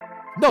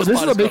No, this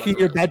is a pod making going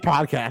your nowhere. bed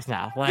podcast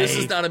now. Like, This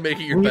is not a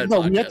making your bed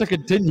no, podcast. we have to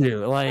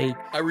continue. Like,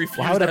 I refuse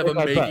would to I have a make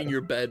my making bed?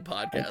 your bed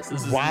podcast.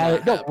 This is why?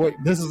 not No, happening.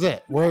 this is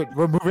it. We're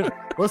moving.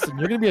 Listen,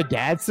 you're gonna be a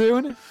dad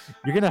soon.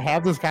 You're gonna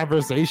have this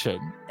conversation,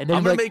 and then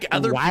I'm gonna you're like, make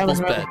other why am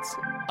people's I- beds.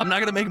 I'm not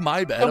gonna make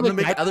my bed. Come I'm gonna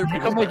make make my- other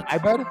people's Come make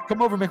beds. my bed.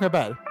 Come over, and make my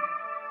bed.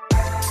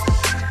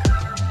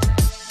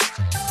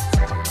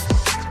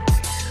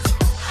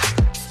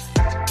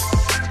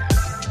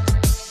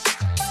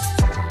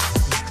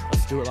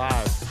 Let's do it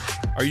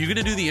live. Are you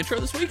gonna do the intro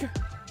this week?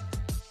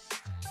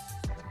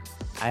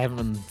 I haven't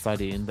been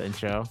studying the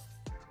intro.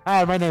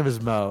 Hi, my name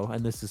is Mo,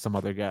 and this is some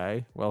other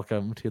guy.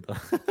 Welcome to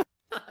the.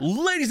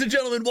 Ladies and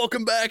gentlemen,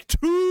 welcome back to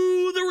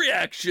the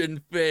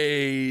reaction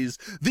phase,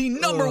 the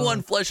number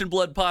one flesh and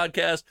blood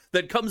podcast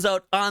that comes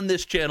out on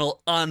this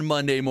channel on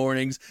Monday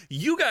mornings.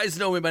 You guys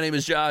know me. My name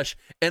is Josh,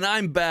 and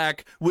I'm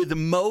back with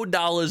Mo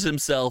Dollars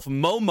himself,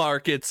 Mo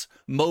Markets,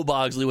 Mo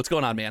Bogsley. What's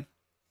going on, man?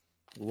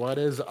 What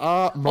is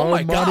up? Mo Oh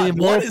my money, God,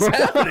 Mo what is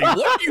happening?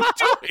 What are you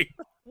doing?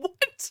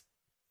 What?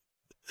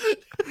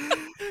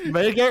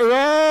 Make it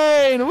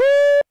rain! Woo!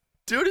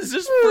 Dude, is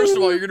this, first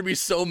of all, you're going to be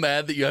so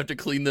mad that you have to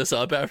clean this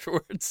up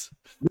afterwards?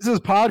 This is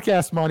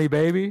podcast money,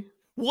 baby.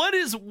 What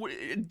is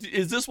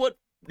this what,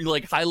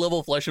 like,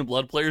 high-level flesh and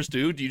blood players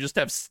do? Do you just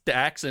have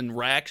stacks and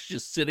racks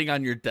just sitting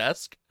on your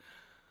desk?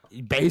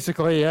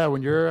 Basically, yeah.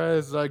 When you're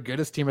as good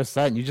as Team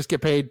Ascent, you just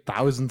get paid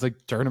thousands a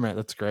tournament.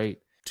 That's great.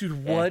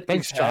 Dude, Yeah, what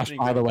thanks, is Josh, happening?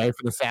 by the way,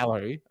 for the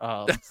salary.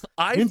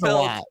 I Means a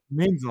felt lot.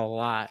 Means a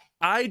lot.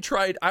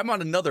 I'm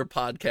on another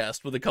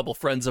podcast with a couple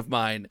friends of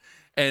mine,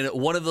 and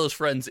one of those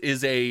friends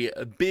is a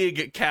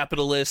big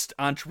capitalist,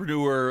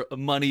 entrepreneur,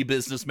 money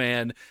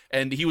businessman,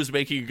 and he was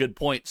making a good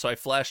point, so I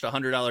flashed a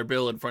 $100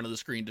 bill in front of the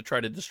screen to try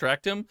to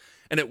distract him,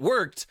 and it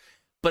worked,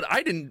 but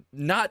I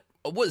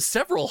was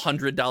several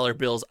 $100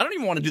 bills. I don't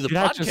even want to do the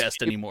You're not just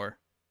podcast anymore.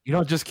 You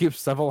don't just keep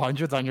several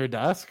hundreds on your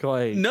desk.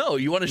 Like, No,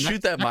 you want to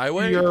shoot that my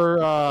way?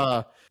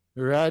 Your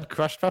red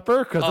crushed pepper?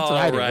 Because that's what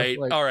I do. All right,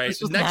 all right. It's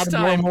just Next not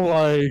time, normal,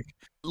 like.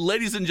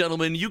 ladies and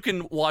gentlemen, you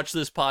can watch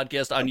this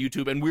podcast on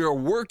YouTube, and we are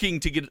working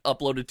to get it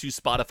uploaded to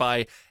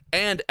Spotify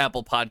and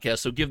Apple Podcasts,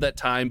 so give that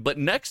time. But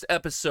next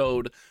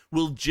episode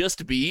will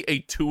just be a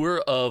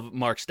tour of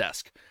Mark's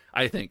desk,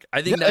 I think.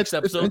 I think next it's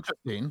episode,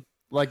 interesting.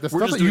 Like the we're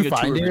stuff just that you doing a tour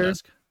find of your here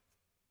desk.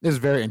 is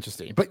very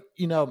interesting. But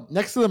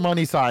next to the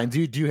money signs,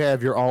 do you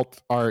have your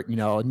alt art,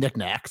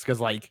 knickknacks? Because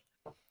like,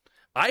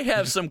 I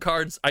have some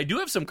cards. I do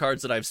have some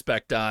cards that I've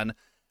spec'd on.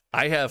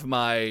 I have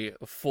my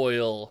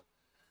foil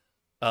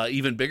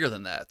even bigger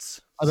than that.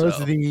 are those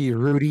so- the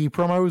Rudy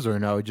promos or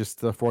no?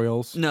 Just the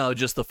foils? No,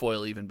 just the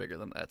foil even bigger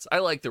than that. I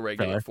like the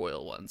regular Fair.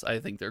 foil ones. I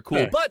think they're cool.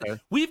 Fair, But fair.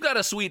 we've got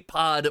a sweet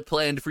pod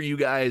planned for you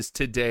guys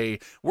today.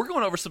 We're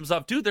going over some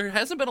stuff. Dude, there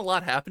hasn't been a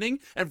lot happening.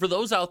 And for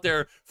those out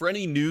there, for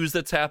any news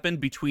that's happened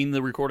between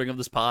the recording of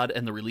this pod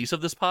and the release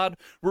of this pod,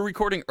 we're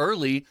recording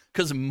early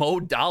because Mo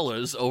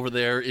Dollars over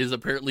there is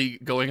apparently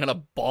going on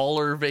a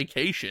baller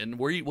vacation.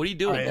 What are you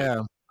doing? I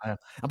am. I'm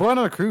going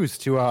on a cruise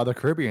to the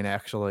Caribbean,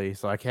 actually.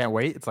 So I can't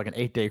wait. It's like an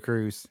 8-day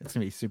cruise. It's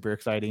going to be super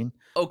exciting.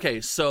 Okay,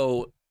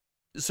 so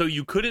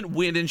you couldn't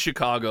win in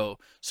Chicago,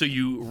 so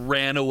you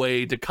ran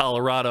away to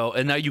Colorado,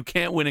 and now you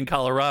can't win in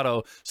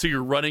Colorado, so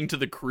you're running to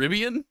the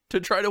Caribbean to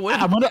try to win.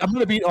 I'm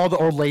gonna beat all the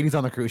old ladies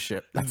on the cruise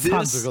ship. That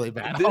sounds really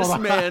bad. This Hold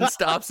on. man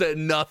stops at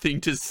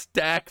nothing to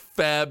stack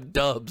fab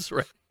dubs,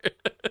 right?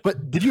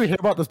 But did you hear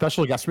about the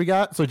special guest we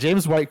got? So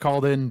James White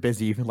called in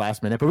busy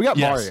last minute, but we got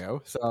Yes.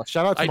 Mario. So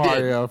shout out to I did.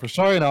 Mario for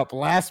showing up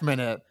last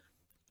minute.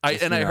 I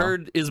Just,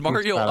 heard, is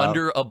Mario shout out.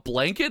 under a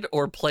blanket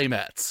or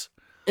playmats?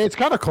 It's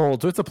kind of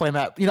cold, so it's a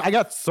playmat. I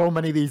got so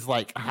many of these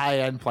like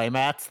high-end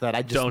playmats that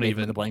I just Don't make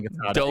even. the blankets.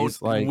 Don't.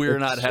 Nowadays. Like, We're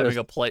it's not having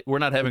just- we're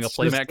not having a it's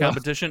just, playmat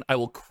competition. I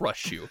will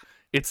crush you.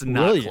 It's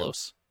not Really?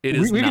 close. It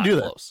is we not can do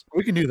close. this.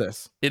 We can do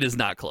this. It is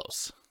not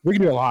close. We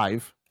can do it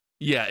live.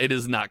 Yeah, it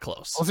is not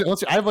close.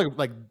 Let's see. I have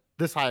like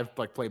this high of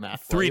like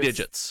playmat. Three Like, it's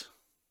digits.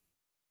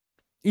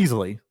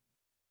 easily.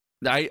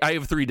 I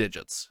have 3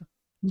 digits.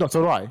 No,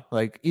 so do I.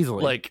 Like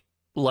easily.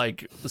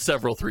 Like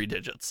several 3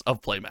 digits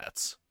of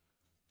playmats.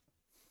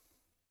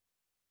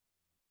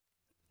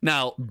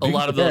 Now, a Be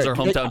lot of those are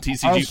prepared. hometown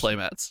TCG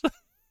playmats.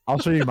 I'll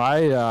show you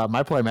my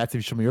my playmats if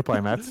you show me your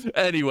playmats.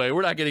 Anyway,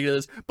 we're not getting into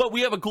this, but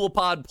we have a cool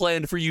pod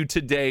planned for you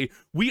today.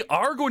 We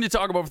are going to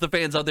talk about, for the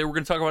fans out there, we're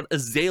going to talk about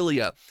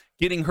Azalea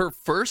getting her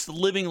first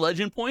Living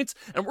Legend points,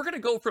 and we're going to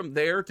go from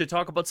there to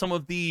talk about some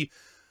of the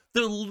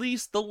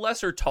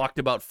lesser talked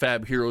about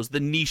fab heroes, the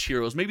niche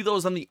heroes, maybe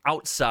those on the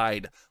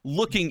outside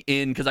looking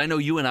in, because I know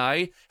you and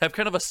I have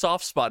kind of a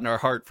soft spot in our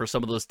heart for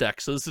some of those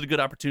decks, so this is a good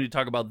opportunity to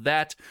talk about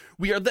that.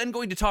 We are then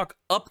going to talk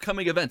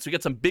upcoming events. We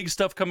got some big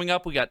stuff coming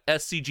up. We got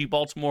SCG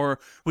Baltimore,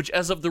 which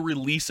as of the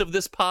release of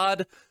this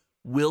pod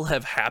will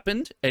have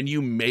happened, and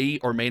you may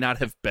or may not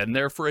have been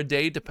there for a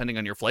day, depending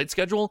on your flight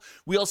schedule.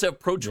 We also have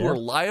Pro Tour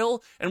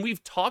Lyle, and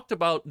we've talked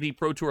about the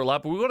Pro Tour a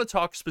lot, but we want to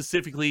talk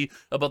specifically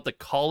about the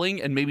calling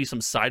and maybe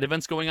some side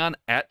events going on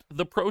at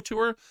the Pro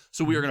Tour.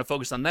 So we are going to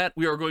focus on that.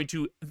 We are going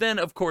to then,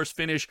 of course,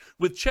 finish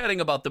with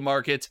chatting about the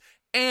market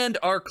and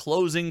our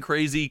closing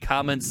crazy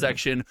comment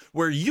section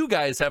where you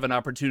guys have an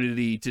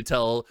opportunity to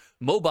tell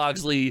Mo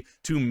Bogsley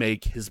to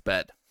make his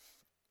bed.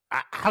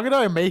 How can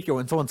I make it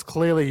when someone's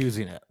clearly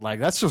using it? Like,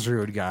 that's just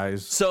rude,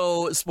 guys.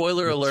 So,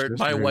 spoiler That's alert, just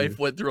my rude. wife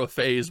went through a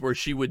phase where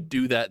she would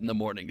do that in the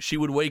morning. She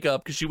would wake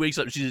up, because she wakes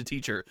up, she's a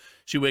teacher.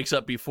 She wakes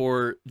up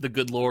before the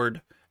good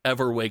Lord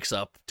ever wakes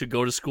up to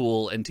go to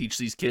school and teach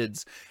these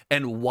kids.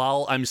 And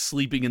while I'm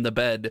sleeping in the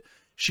bed,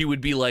 she would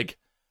be like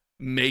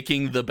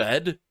making the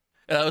bed.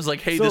 And I was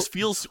like, hey, So- this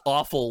feels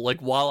awful. Like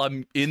while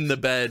I'm in the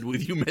bed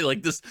with you,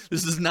 like this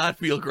does not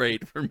feel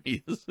great for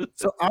me.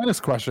 So,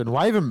 honest question: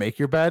 why even make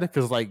your bed?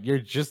 Because like you're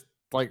just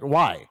like,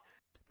 why?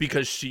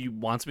 Because she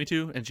wants me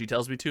to and she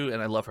tells me to,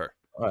 and I love her.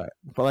 But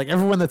like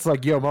everyone that's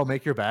like, yo, Mo,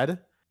 make your bed.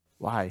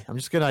 Why? I'm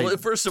just gonna. Well,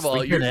 first of all,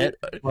 sleep in you're it.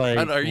 Like,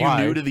 and are you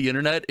why? new to the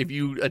internet? If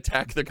you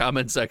attack the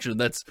comment section,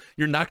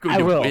 you're not going I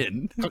to will.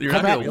 win. You're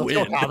Come not at going me. to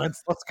Let's win. go,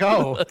 comments. Let's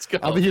go. Let's go.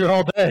 I'll be here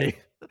all day.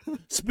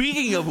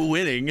 Speaking of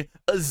winning,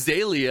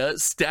 Azalea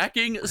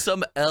stacking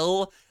some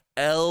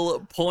LL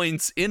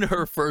points in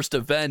her first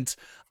event.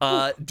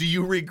 Do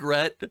you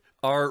regret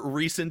our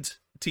recent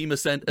Team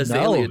Ascent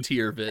Azalea No.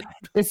 tier vid?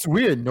 It's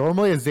weird.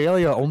 Normally,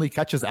 Azalea only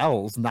catches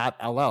L's, not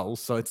LLs.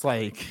 So it's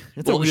like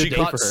it's a Well, weird she day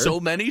caught for her. so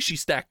many, she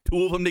stacked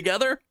 2 of them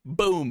together.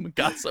 Boom,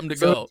 got some to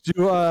So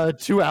go. do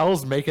two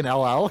L's make an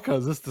LL?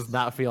 Because this does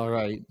not feel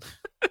right.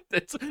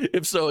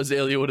 If so,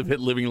 Azalea would have hit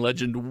Living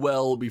Legend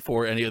well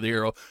before any other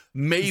hero.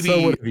 Maybe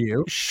So would have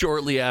you.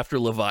 shortly after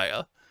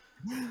Levia.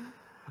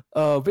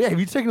 But yeah, have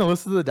you taken a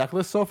listen to the deck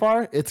list so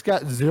far? It's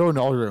got 0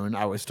 null rune,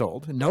 I was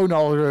told. No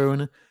null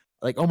rune,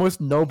 like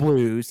almost no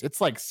blues.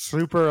 It's like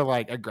super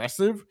like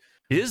aggressive.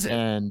 Is it?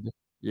 And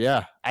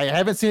yeah, I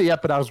haven't seen it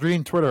yet, but I was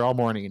reading Twitter all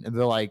morning and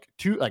they're like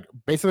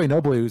basically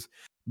no blues,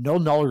 no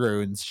null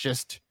runes,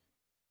 just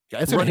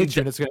it's gonna Running hit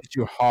you and it's gonna hit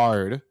you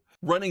hard.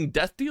 Running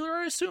Death Dealer,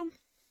 I assume?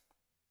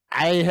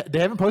 They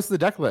haven't posted the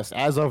deck list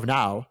as of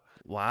now,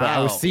 Wow. but I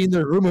was seeing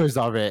the rumors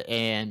of it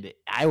and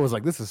I was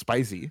like, this is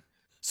spicy.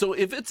 So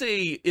if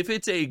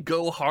it's a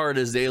go hard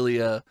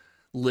Azalea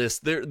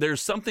list,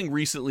 there's something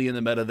recently in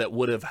the meta that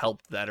would have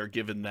helped that or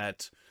given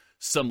that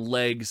some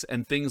legs,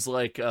 and things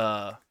like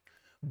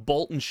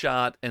Bolt and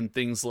Shot and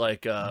things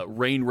like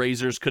Rain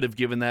Razors could have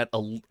given that a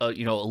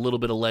little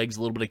bit of legs,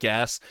 a little bit of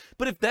gas.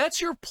 But if that's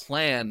your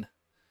plan,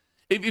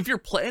 if your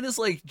plan is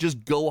like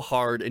just go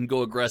hard and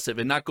go aggressive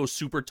and not go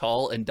super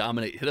tall and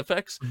dominate hit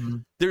effects,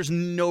 there's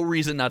no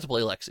reason not to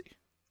play Lexi.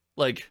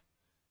 Like,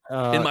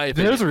 in my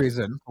opinion. There's a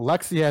reason.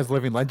 Lexi has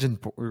living legend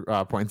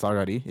points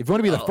already. If you want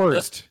to be the Oh,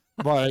 first,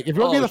 like if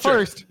you want to be the sure.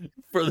 first,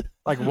 for the,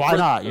 like why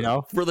not? You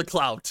know, for the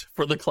clout, yeah,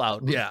 for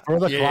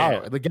the yeah.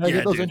 clout, like gotta Yeah,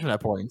 get those dude. internet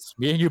points.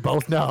 Me and you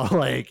both know,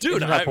 like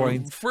Dude, internet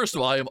points. first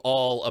of all, I am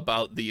all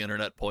about the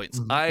internet points.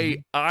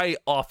 Mhm. I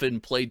often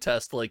play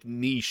test like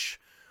niche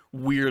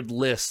weird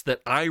lists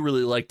that I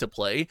really like to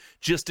play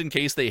just in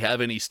case they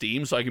have any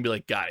steam, so I can be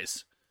like,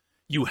 guys,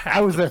 you have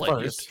I was to there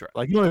play this. first. Track.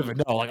 Like you don't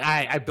even know. Like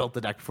I built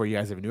the deck before you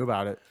guys even knew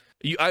about it.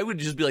 I would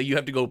just be like, you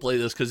have to go play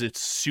this because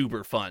it's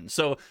super fun.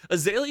 So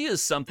Azalea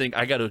is something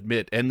I got to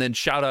admit, and then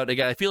shout out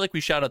again. I feel like we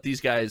shout out these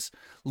guys,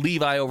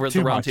 Levi over at Too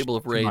the Round much, Table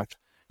of too Wraith. much.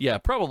 Yeah,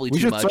 probably We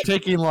too should much. start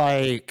taking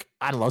like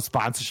I don't know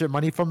sponsorship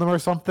money from them or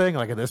something.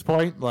 Like at this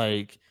point,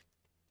 like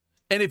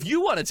And if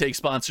you want to take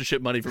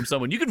sponsorship money from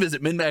someone, you can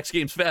visit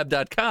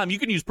minmaxgamesfab.com. You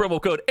can use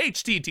promo code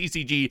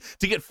HTTCG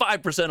to get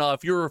 5%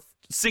 off your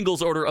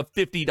singles order of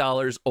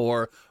 $50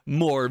 or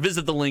more.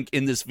 Visit the link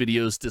in this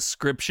video's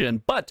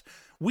description. But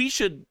we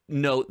should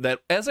note that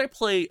as I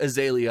play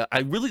Azalea, I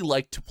really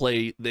like to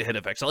play the hit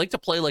effects. I like to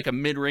play like a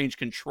mid-range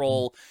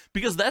control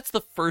because that's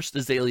the first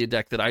Azalea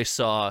deck that I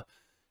saw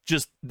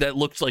just that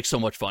looked like so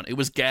much fun. It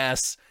was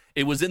gas.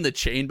 It was in the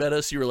chain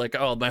meta, so you were like,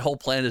 oh, my whole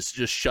plan is to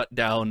just shut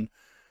down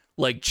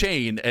like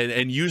chain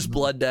and use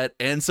blood debt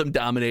and some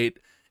dominate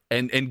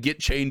and get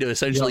chain to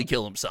essentially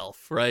kill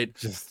himself, right?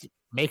 just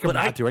make them But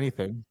not do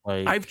anything.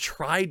 Like I've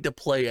tried to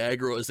play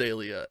aggro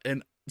Azalea,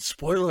 and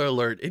spoiler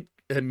alert,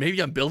 and maybe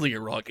I'm building it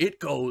wrong, it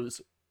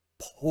goes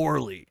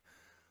poorly.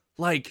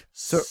 Like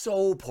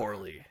so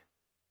poorly.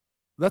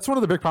 that's one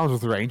of the big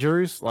problems with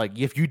Rangers. Like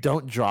if you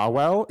don't draw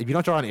well, if you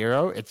don't draw an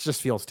arrow, it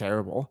just feels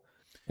terrible.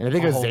 And I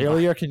think Oh my-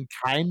 Azalea can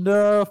kind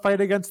of fight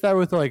against that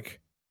with like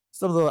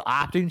some of the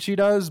opting she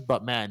does.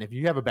 But man, if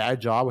you have a bad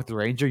draw with the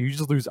Ranger, you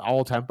just lose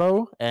all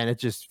tempo and it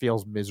just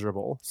feels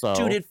miserable. So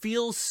Dude, it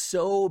feels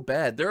so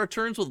bad. There are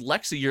turns with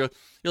Lexi, you're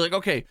like,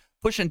 okay,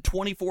 pushing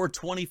 24,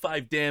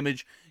 25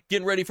 damage,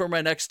 getting ready for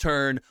my next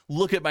turn,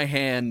 look at my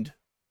hand,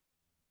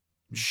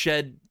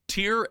 shed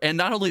tear, and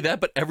not only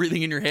that, but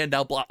everything in your hand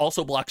now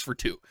also blocks for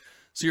 2.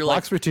 So you're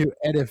blocks for 2,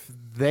 and if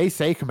they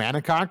say Command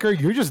and Conquer,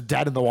 you're just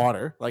dead in the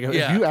water. Like if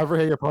Yeah. you ever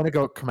hear your opponent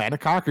go Command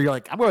and Conquer, you're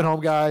like, I'm going home,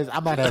 guys.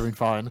 I'm not having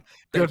fun.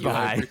 Thank you.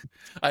 Goodbye.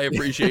 I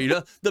appreciate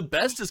you. The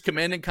best is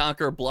Command and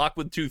Conquer, block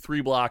with 3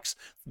 blocks,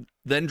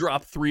 then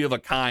drop 3 of a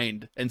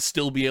kind and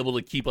still be able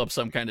to keep up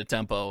some kind of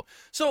tempo.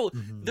 So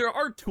Mhm. there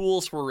are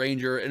tools for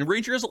Ranger, and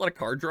Ranger has a lot of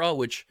card draw,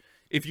 which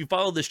if you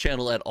follow this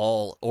channel at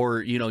all,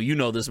 or you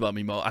know this about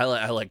me, Mo,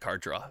 I like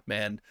card draw,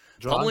 man.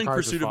 Pummeling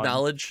Pursuit of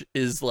Knowledge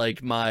is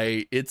like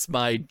it's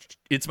my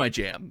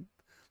jam.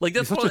 Like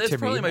that's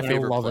probably my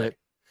favorite play.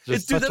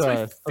 Dude, that's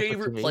my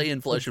favorite play in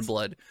Flesh and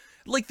Blood.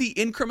 Like the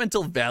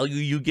incremental value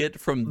you get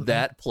from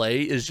that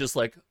play is just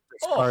like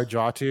card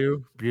draw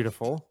too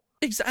beautiful.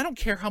 I don't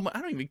care how much. I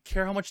don't even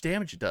care how much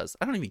damage it does.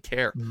 I don't even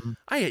care.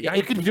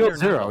 It could deal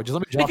 0. Just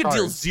let me draw. It could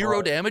deal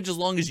 0 damage as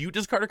long as you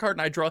discard a card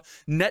and I draw.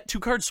 Net 2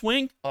 card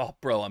swing. Oh,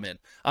 bro, I'm in.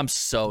 I'm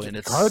so in.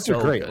 It's cards so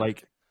are great. Good.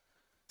 Like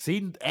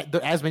seeing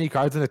as many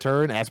cards in a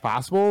turn as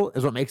possible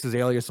is what makes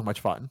Azalea so much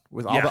fun.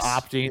 With all the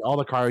opting, all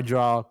the card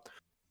draw.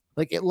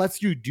 Like it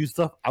lets you do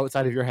stuff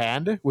outside of your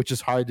hand, which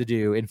is hard to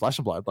do in Flesh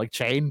and Blood. Like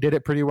Chain did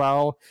it pretty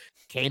well.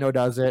 Kano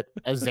does it.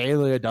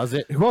 Azalea does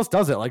it. Who else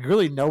does it? Like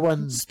really, no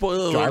one.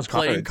 Spoiler alert: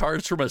 playing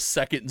cards from a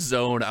second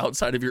zone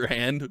outside of your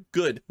hand.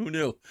 Good. Who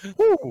knew?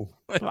 Ooh,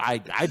 I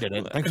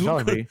didn't. Thanks for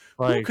telling me.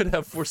 Like, who could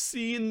have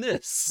foreseen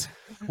this?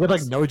 With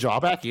like no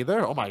drawback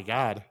either. Oh my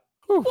god.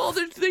 Whew. Well,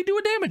 they do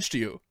a damage to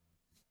you.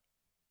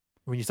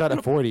 When you start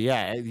at 40,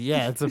 yeah,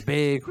 it's a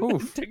big.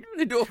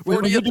 They do a 40.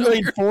 When you're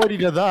doing 40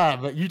 to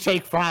them, you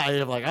take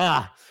 5. Like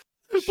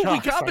But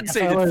we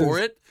compensated for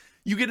it.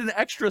 You get an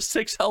extra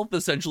 6 health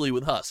essentially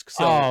with Husk.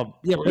 So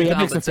that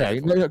makes it fair.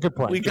 Good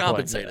point. We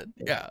compensated.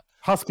 Yeah.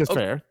 Husk is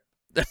fair.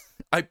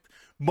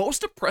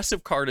 Most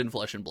oppressive card in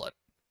Flesh and Blood.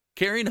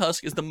 Carrying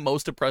Husk is the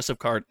most oppressive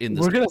card in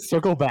this. We're gonna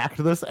circle back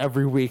to this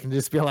every week and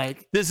just be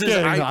like, "This is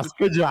Husk.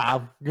 Good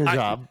job. Good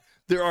job."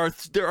 There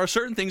are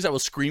certain things I will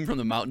scream from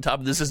the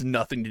mountaintop. This has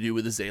nothing to do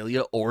with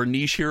Azalea or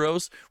niche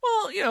heroes.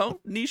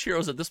 Well, niche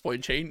heroes at this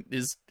point. Chain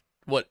is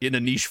in a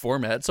niche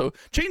format. So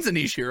Chain's a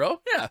niche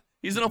hero. Yeah.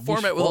 He's in a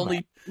format with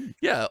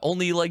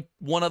only like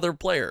one other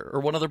player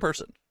or one other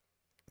person.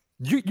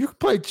 You can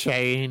play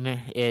Chain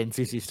in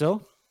CC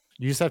still.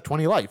 You just have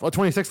 20 life.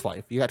 26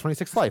 life. You got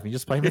 26 life. You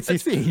just play him in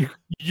CC.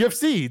 You have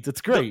seeds. It's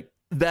great.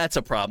 That's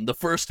a problem. The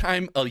first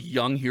time a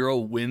young hero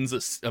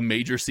wins a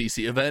major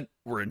CC event,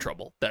 we're in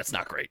trouble. That's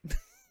not great.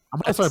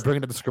 I'm gonna start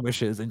bringing up the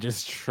skirmishes and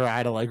just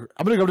try to I'm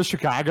gonna go to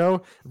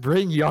Chicago,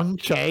 bring young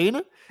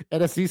Chain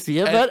at a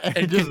CC event,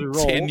 and just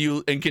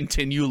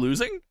continue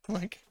losing.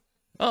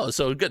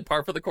 So good,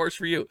 par for the course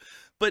for you.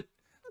 But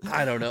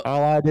I don't know.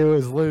 All I do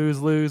is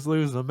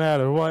lose, no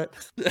matter what.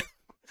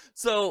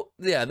 So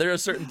yeah, there are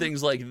certain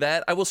things like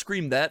that. I will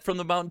scream that from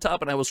the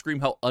mountaintop, and I will scream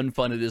how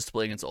unfun it is to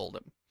play against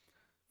Oldhim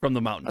from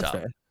the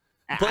mountaintop.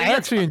 I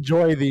actually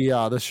enjoy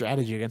the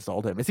strategy against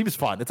Oldhim. It seems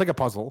fun. It's like a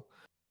puzzle,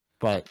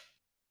 but.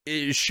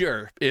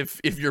 Sure,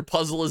 if your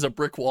puzzle is a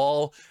brick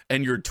wall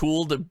and your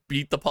tool to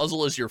beat the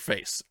puzzle is your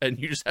face, and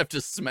you just have to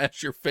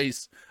smash your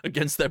face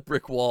against that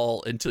brick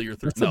wall until you're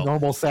through. It's a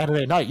normal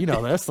Saturday night, you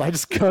know this. I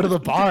just go to the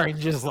bar and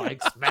just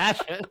smash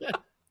it.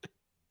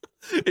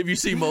 If you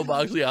see Mo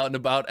Boxley out and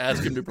about,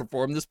 ask him to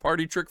perform this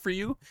party trick for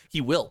you.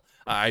 He will.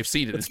 I've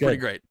seen it. It's pretty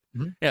great.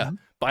 Mm-hmm. Yeah,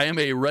 buy him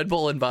a Red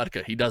Bull and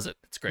vodka. He does it.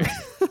 It's great.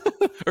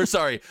 Or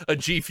sorry, a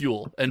G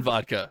Fuel and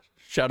vodka.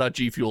 Shout out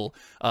G Fuel,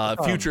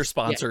 future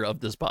sponsor of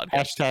this podcast.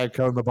 Hashtag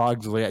code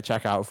Moboxley at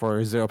checkout for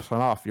 0%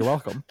 off. You're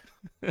welcome.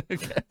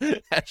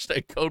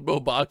 Hashtag code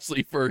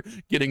Moboxley for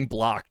getting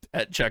blocked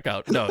at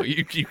checkout. No,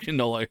 you can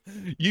no longer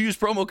use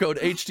promo code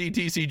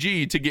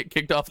HTTCG to get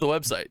kicked off the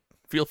website.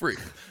 Feel free.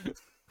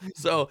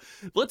 So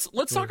let's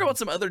talk about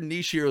some other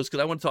niche heroes,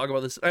 because I want to talk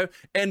about this.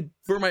 And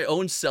for my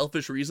own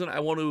selfish reason, I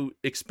want to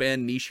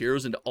expand niche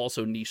heroes into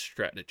also niche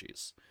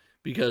strategies.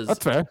 Because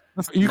that's fair.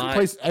 You can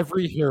place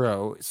every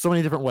hero so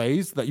many different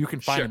ways that you can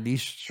find a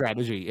niche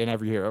strategy in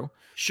every hero.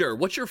 Sure.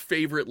 What's your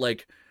favorite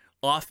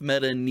off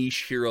meta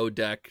niche hero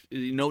deck?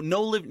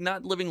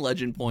 Not living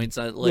legend points.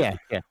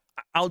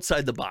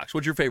 Outside the box.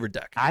 What's your favorite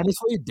deck?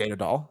 Honestly, Data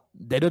Doll.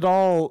 Data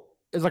Doll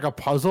is like a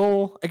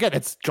puzzle. Again,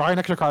 it's drawing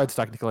extra cards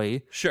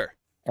technically. Sure.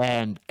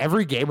 And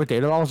every game with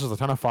Data Doll is just a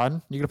ton of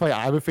fun. You can play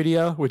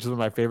Ibophidia, which is one of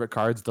my favorite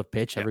cards to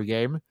pitch every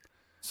game.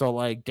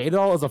 So Data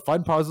Doll is a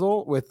fun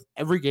puzzle with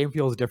every game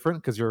feels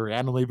different because you're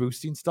randomly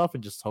boosting stuff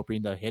and just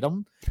hoping to hit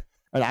them.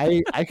 And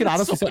I can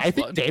honestly say I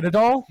think Data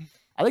Doll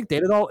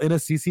in a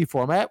CC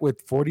format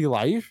with 40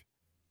 life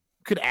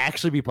could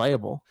actually be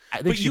playable.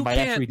 I think she might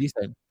actually be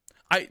decent.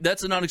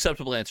 That's an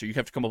unacceptable answer. You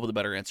have to come up with a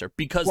better answer,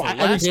 because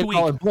last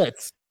week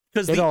Blitz.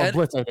 Because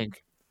Blitz, I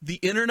think. The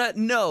internet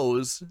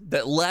knows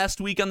that last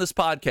week on this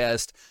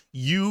podcast,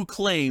 you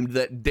claimed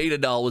that Data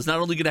Doll was not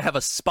only going to have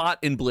a spot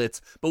in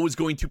Blitz, but was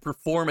going to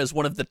perform as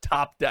one of the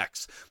top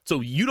decks.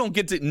 So you don't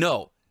get to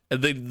know.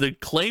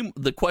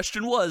 The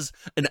question was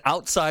an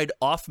outside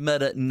off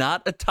meta,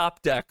 not a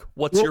top deck.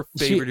 What's your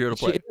favorite hero to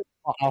play? She's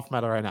off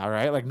meta right now,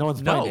 right? No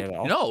one's playing Data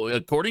Doll. No,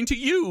 according to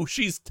you,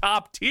 she's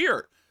top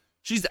tier.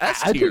 She's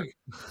S tier.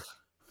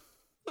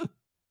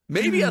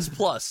 Maybe S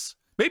plus.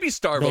 Maybe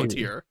Starvo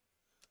tier.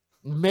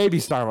 Maybe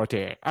Starvo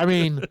tier. I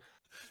mean,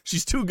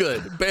 she's too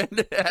good.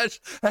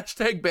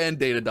 Hashtag ban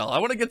Data Doll. I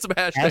want to get some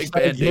hashtag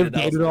ban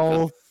Data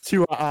Doll.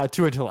 2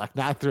 intellect,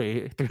 not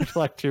 3. 3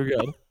 intellect, too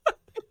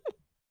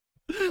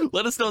good.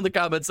 Let us know in the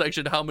comment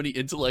section how many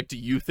intellect do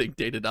you think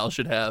Data Doll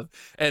should have,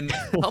 and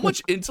how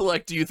much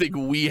intellect do you think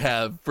we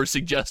have for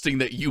suggesting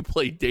that you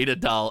play Data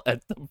Doll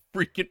at the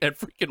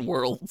freaking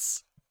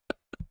Worlds.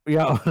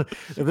 Yeah,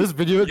 if this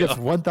video gets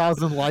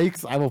 1,000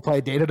 likes, I will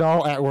play Data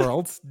Doll at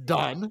Worlds.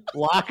 Done.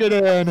 Lock it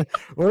in.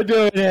 We're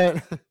doing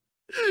it.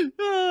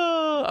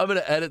 I'm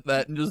gonna edit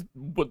that and just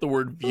put the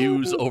word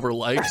views over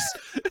likes.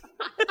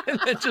 And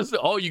then just,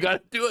 oh, you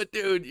gotta do it,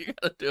 dude. You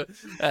gotta do it.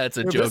 That's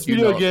a If joke. this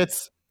video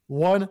gets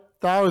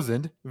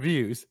 1,000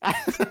 views.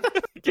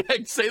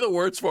 Say the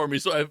words for me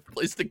so I have a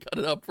place to cut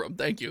it up from.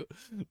 Thank you.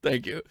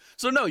 Thank you.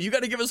 So no, you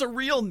got to give us a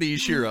real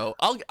niche hero.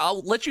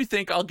 I'll let you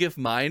think. I'll give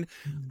mine.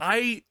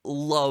 I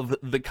love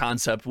the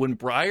concept when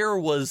Briar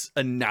was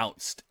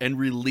announced and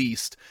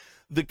released,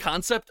 the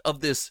concept of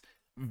this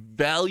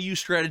value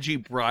strategy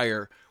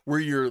Briar, where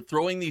you're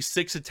throwing these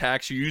 6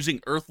 attacks, you're using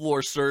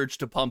Earthlore Surge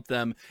to pump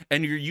them,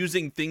 and you're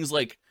using things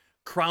like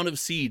Crown of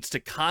Seeds to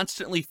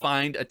constantly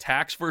find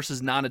attacks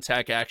versus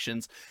non-attack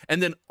actions,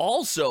 and then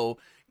also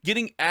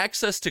getting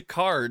access to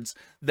cards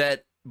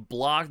that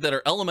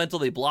are elemental,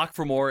 they block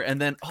for more,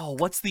 and then, oh,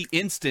 what's the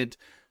instant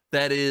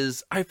that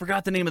is, I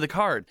forgot the name of the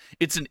card.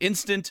 It's an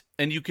instant,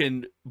 and you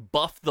can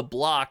buff the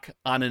block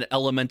on an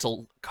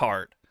elemental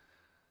card.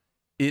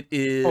 It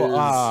is...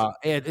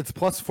 it's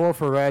 +4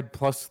 for red,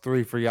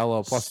 +3 for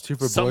yellow, +2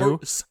 for blue.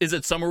 Is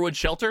it Summerwood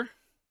Shelter?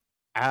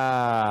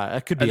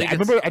 It could be. I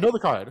know the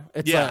card.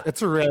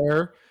 It's a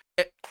rare.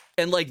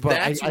 And like,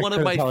 that's one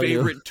of my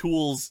favorite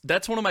tools.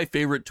 That's one of my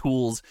favorite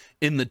tools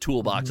in the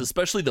toolbox,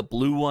 especially the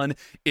blue one.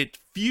 It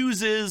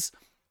fuses,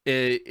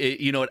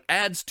 it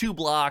adds 2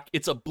 block.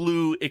 It's a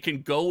blue. It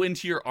can go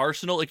into your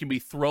arsenal. It can be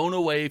thrown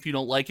away if you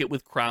don't like it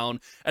with Crown.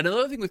 And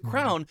another thing with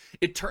Crown,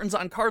 it turns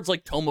on cards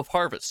like Tome of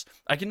Harvest.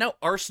 I can now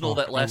arsenal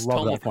that last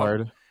Tome of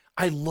Harvest.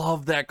 I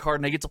love that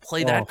card, and I get to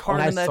play that card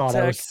in that deck.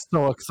 I was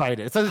so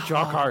excited. It says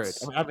draw card.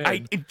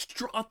 It's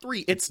draw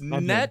 3. It's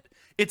net.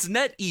 It's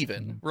net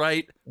even,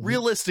 right?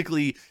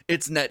 Realistically,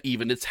 it's net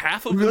even. It's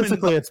half of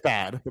Realistically, it's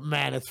bad, but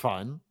man, it's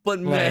fun.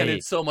 But man,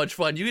 it's so much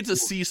fun. You get to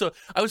see. So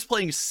I was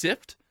playing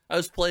Sift. I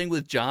was playing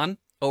with John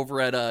over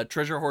at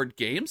Treasure Hoard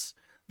Games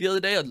the other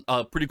day.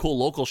 A pretty cool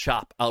local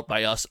shop out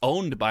by us,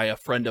 owned by a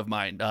friend of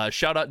mine.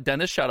 Shout out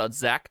Dennis. Shout out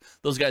Zach.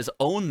 Those guys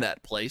own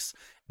that place.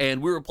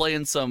 And we were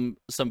playing some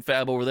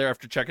Fab over there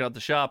after checking out the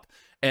shop.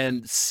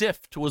 And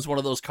Sift was one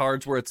of those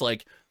cards where it's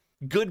like,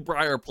 good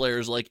Briar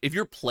players, like, if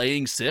you're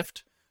playing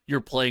Sift,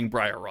 you're playing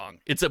Briar wrong.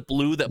 It's a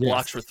blue that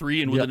blocks for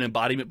 3 and with an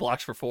embodiment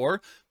blocks for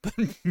 4. But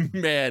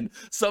man,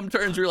 some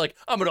turns you're like,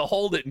 I'm gonna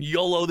hold it and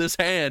YOLO this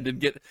hand and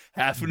get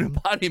half an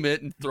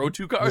embodiment and throw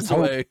 2 cards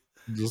away.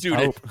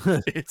 Dude,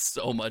 it's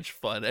so much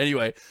fun.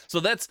 Anyway, so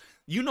that's,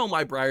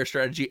 my Briar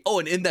strategy. Oh,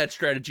 and in that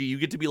strategy, you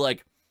get to be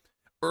like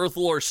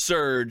Earthlore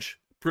Surge,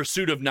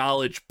 Pursuit of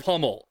Knowledge,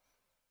 Pummel.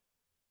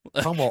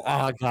 Pummel.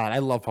 Oh god, I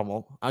love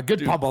Pummel. A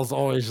good Pummel is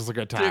always just a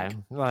good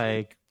time.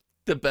 Like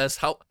the best.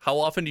 How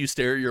often do you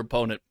stare at your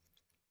opponent?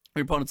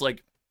 Your opponent's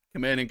like,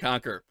 Command and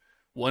Conquer,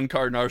 1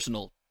 card in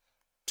arsenal,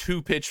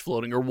 2 pitch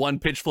floating, or 1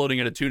 pitch floating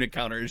at a tunic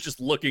counter. It's just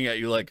looking at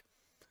you like,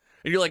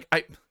 and you're like,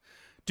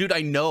 dude,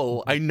 I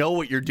know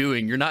what you're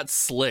doing. You're not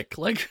slick.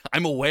 Like,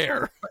 I'm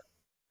aware.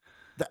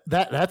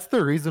 That's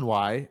the reason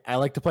why I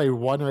like to play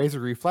 1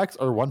 Razor Reflex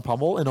or 1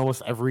 Pummel in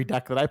almost every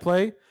deck that I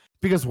play.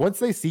 Because once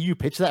they see you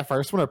pitch that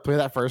first one or play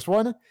that first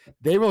one,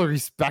 they will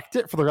respect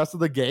it for the rest of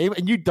the game,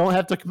 and you don't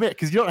have to commit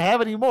because you don't have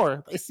any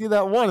more. They see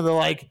that one and they're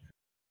like,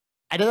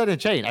 I did that in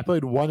Chain. I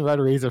played 1 Red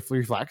Razor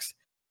Reflex,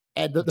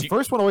 and the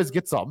first one always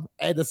gets some,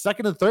 and the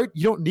second and third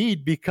you don't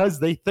need because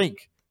they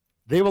think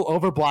they will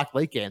overblock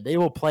late game. They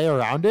will play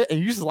around it,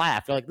 and you just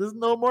laugh. You're like, there's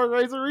no more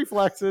Razor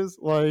Reflexes.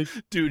 Like,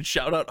 dude,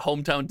 shout out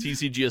Hometown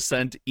TCG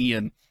Ascent,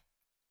 Ian.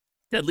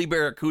 Deadly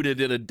Barracuda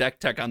did a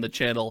deck tech on the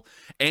channel,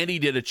 and he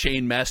did a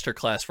Chain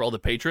masterclass for all the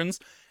patrons,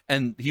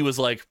 and he was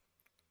like,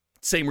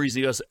 same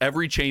reason he does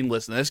every Chain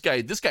list. And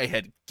this guy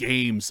had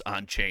games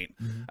on Chain.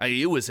 I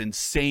mean, it was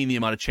insane the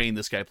amount of Chain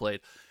this guy played.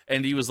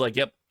 And he was like,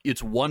 yep,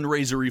 it's 1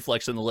 Razor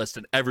Reflex in the list,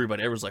 and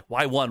everyone's like,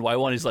 why 1? Why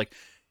 1? He's like,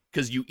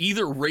 because you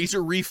either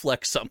Razor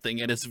Reflex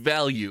something and its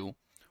value,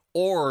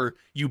 or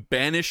you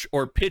banish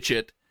or pitch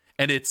it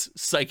and it's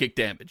psychic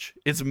damage.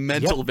 It's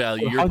mental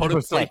value. Your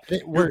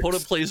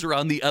opponent plays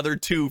around the other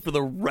 2 for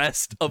the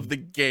rest of the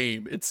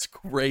game. It's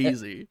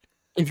crazy.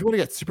 If you want to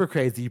get super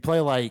crazy, you play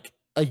like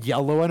a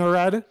yellow and a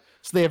red,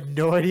 so they have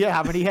no idea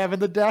how many you have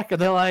in the deck,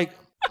 and they're like,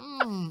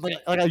 like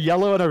a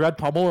yellow and a red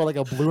Pummel, or like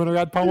a blue and a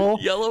red Pummel.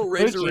 Yellow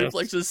Razor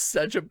Reflex is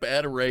such a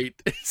bad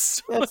rate.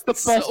 That's the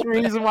best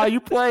reason why you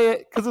play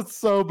it, because it's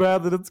so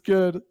bad that it's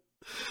good.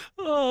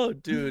 Oh,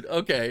 dude.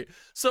 Okay,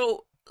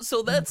 so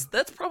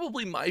that's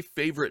probably my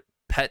favorite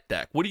pet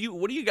deck. What do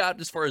you got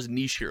as far as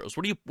niche heroes?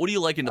 What do you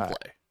liking to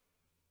play?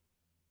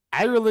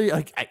 I really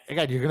like.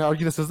 Again, you're gonna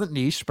argue this isn't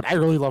niche, but I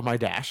really love my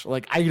dash.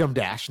 Like item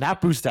dash, not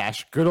boost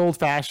dash. Good old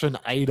fashioned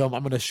item.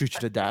 I'm gonna shoot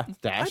you to death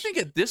dash. I think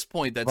at this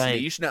point that's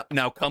niche.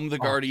 Now come the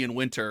Guardian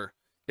Winter,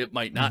 it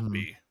might not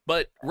be,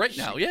 but right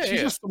now,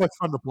 she's just so much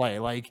fun to play.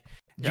 Like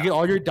you get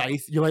all your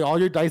dice, you lay all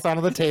your dice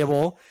onto the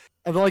table,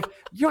 And they're like,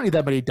 you don't need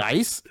that many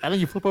dice. And then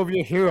you flip over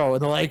your hero,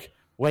 and they're like,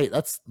 wait,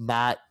 that's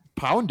not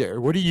Pounder.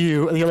 What are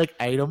you? And you're like,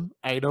 item,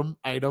 item,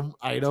 item,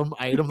 item,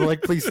 item. They're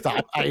like, please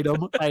stop.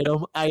 Item,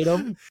 item,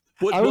 item.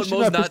 What I was Mo's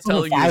shooting at not Persona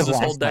telling you 5 is this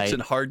whole last deck's night. in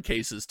hard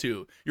cases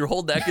too. Your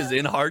whole deck is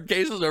in hard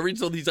cases. Every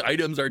so these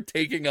items are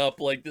taking up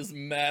like this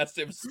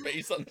massive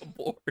space on the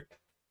board.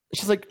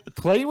 She's like,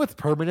 playing with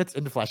permanents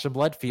in Flesh and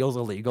Blood feels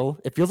illegal.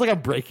 It feels like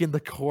I'm breaking the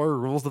core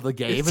rules of the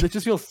game, and it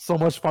just feels so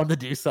much fun to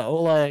do so.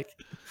 Like,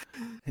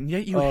 and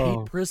yet you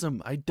hate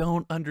Prism. I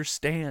don't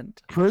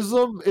understand.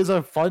 Prism is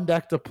a fun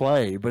deck to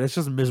play, but it's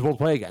just miserable to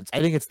play against. I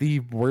think it's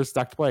the worst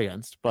deck to play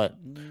against. But,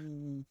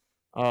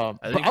 but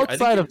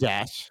outside of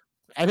Dash,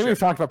 I think we've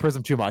talked about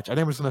Prism too much. I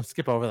think we're just going to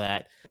skip over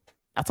that.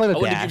 Outside of I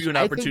want to Dash, give you an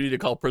opportunity to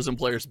call Prism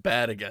players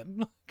bad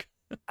again.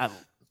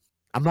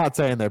 I'm not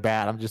saying they're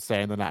bad. I'm just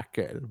saying they're not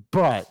good.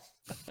 But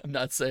I'm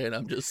not saying.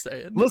 I'm just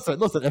saying. Listen.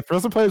 If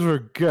Prism players were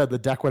good, the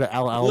deck would have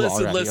LL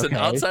already. Listen. Okay?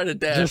 Outside of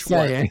Dash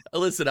one.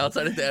 Listen.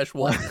 Outside of Dash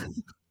one.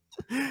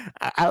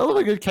 I love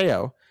a good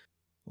KO.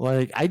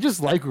 Like, I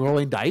just like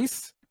rolling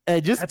dice,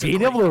 and just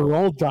being able to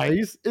roll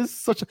dice is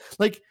such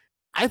a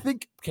I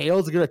think KO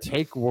is going to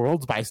take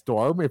Worlds by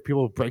storm if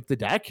people break the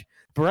deck.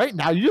 But right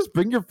now, you just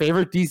bring your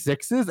favorite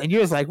D6s, and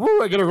you're just like,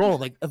 "Woo, I gotta roll!"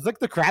 Like, it's like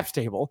the craps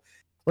table.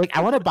 Like,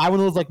 I want to buy one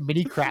of those like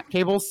mini crap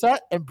tables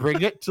set and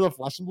bring it to the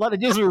Flesh and Blood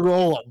and just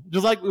roll them.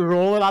 Just like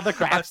roll it on the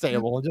craps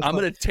table. And just, I'm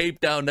gonna tape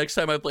down next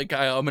time I play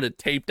Kyle. I'm gonna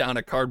tape down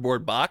a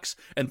cardboard box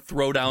and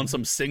throw down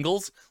some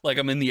singles, like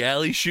I'm in the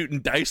alley shooting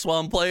dice while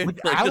I'm playing.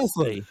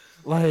 Honestly,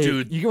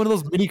 dude, you get one of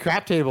those mini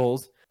crap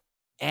tables,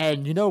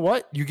 and you know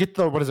what? You get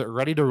the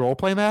ready to role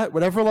play mat,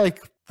 whatever. Like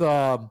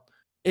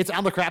it's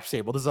on the craps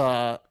table. There's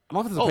I don't know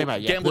if there's a play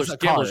mat yet. Gambler's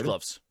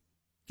gloves.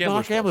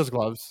 Gambler's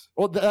gloves.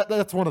 Well,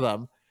 that's one of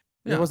them.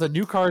 Yeah. There was a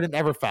new card in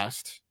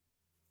Everfest,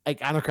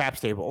 like on the craps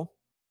table.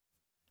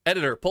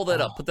 Editor, pull that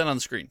up. Put that on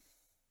the screen.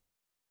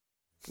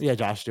 Yeah,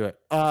 Josh, do it.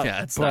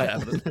 Yeah, it's not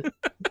happening.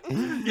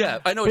 Yeah,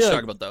 I know what you're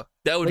talking about, though.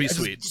 That would be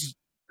sweet.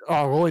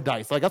 Rolling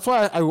dice. Like, that's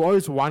why I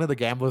always wanted the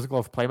Gambler's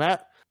Glove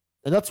playmat.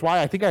 And that's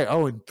why I think I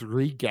own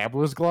 3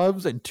 Gambler's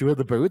Gloves and 2 of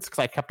the boots, because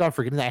I kept on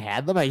forgetting I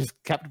had them. I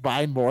just kept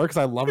buying more because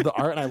I love the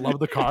art and I love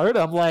the card.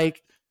 I'm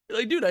like,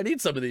 dude, I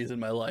need some of these in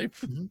my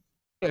life.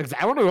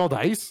 I want to roll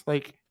dice.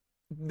 Like,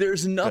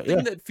 there's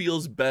nothing that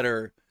feels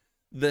better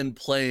than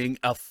playing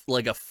a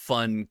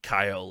fun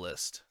Kyo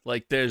list.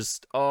 Like,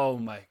 there's, oh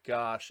my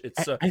gosh,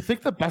 it's. I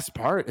think the best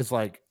part is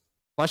like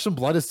Flesh and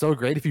Blood is so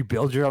great if you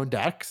build your own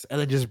decks and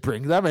then just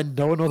bring them and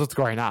no one knows what's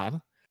going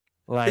on.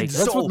 Like,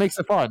 that's what makes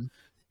it fun.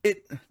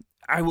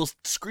 I will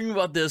scream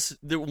about this.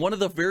 One of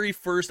the very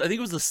first, I think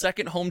it was the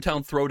second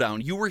Hometown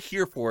Throwdown. You were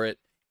here for it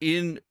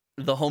in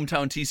the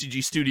Hometown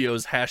TCG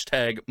Studios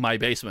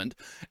 #MyBasement,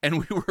 and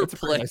we were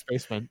playing. Nice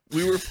basement.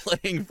 We were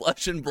playing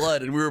Flesh and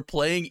Blood, and we were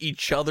playing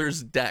each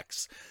other's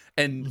decks.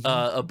 And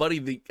a buddy,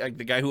 the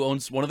guy who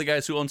owns one of the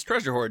guys who owns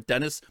Treasure Hoard,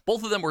 Dennis,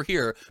 both of them were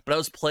here. But I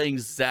was playing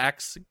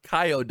Zach's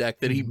Kyo deck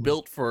that he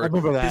built for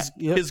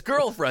his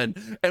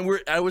girlfriend, and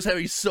I was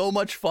having so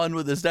much fun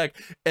with this deck.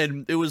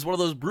 And it was one of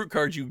those brute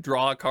cards you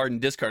draw a card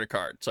and discard a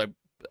card. So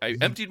I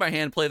emptied my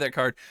hand, play that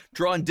card,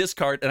 draw and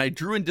discard, and I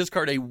drew and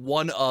discard a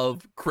 1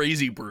 of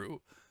Crazy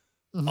Brew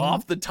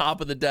off the top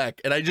of the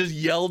deck. And I just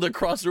yelled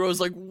across the room. I was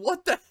like,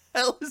 what the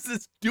hell is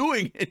this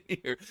doing in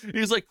here? And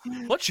he's like,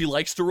 what? She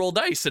likes to roll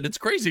dice and it's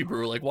Crazy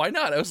Brew. Like, why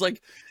not? I was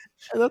like,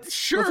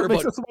 sure,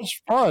 but it's so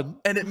much fun.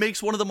 And it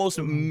makes one of the most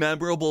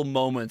memorable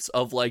moments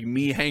of like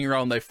me hanging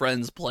around with my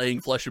friends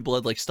playing Flesh and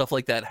Blood, like stuff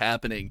like that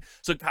happening.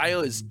 So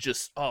Kyo is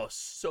just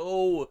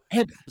so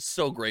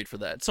great for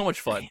that. So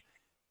much fun.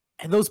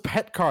 And those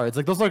pet cards,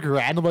 like those like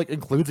random like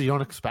includes that you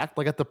don't expect,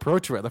 like at the Pro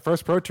Tour, the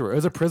first Pro Tour, it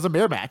was a Prism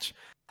Mirror match.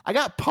 I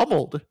got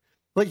pummeled.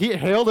 Like, he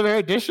hailed a rare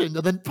edition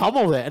and then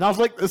pummeled it. And I was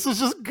like, this is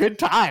just good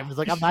times.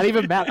 Like, I'm not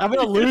even mad. I'm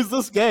going to lose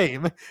this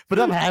game, but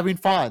I'm having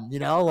fun, you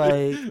know?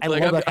 Like, I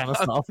love that kind of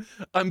stuff.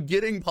 I'm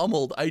getting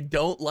pummeled. I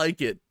don't like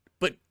it.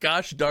 But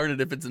gosh darn it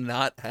if it's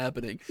not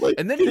happening. Like,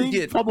 and then you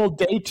get pummeled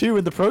day 2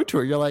 in the Pro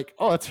Tour. You're like,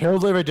 oh, it's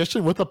Herald's Rare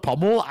Edition with a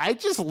pummel? I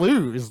just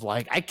lose.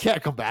 Like, I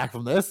can't come back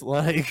from this.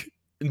 Like...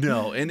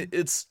 No, and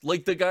it's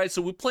like the guys,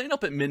 so we're playing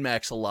up at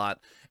Min-Max a lot,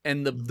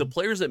 and the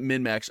players at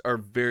Min-Max are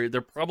they're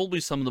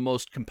probably some of the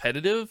most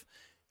competitive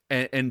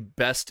and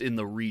best in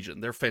the region.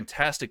 They're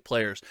fantastic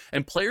players.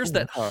 And players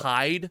that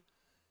hide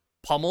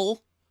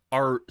pummel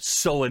are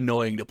so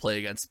annoying to play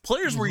against.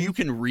 Players where you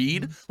can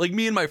read, like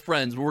me and my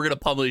friends, we're going to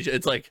pummel each other.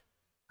 It's like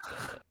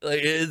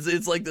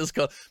it's like this,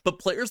 but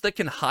players that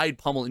can hide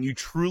pummel and you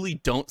truly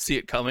don't see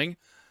it coming,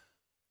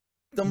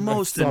 the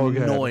most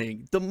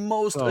annoying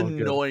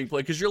play,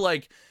 because you're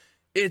like,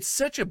 it's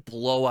such a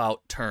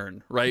blowout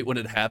turn, right, when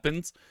it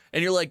happens,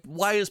 and you're like,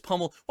 why is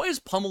pummel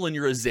in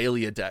your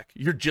Azalea deck?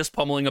 You're just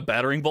pummeling a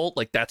Battering Bolt,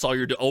 like that's all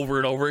you're doing over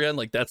and over again,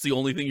 like that's the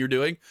only thing you're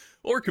doing.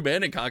 Or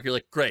Command and Conquer, you're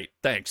like, great,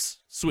 thanks,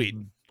 sweet.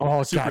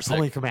 Oh, God,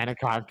 pummeling Command and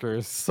Conquer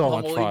is so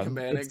much fun.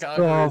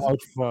 So much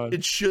fun.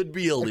 It should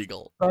be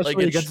illegal. Especially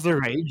like against the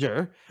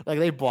Ranger. Like,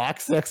 they block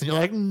 6, and you're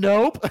like,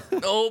 nope.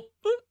 Nope.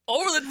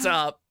 Over the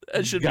top.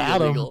 That should be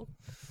illegal.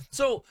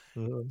 So,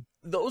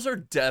 those are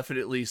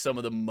definitely some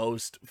of the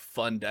most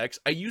fun decks.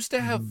 I used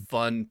to have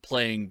fun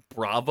playing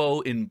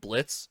Bravo in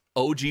Blitz,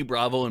 OG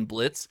Bravo in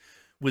Blitz,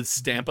 with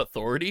Stamp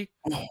Authority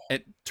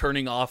and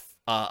turning off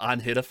on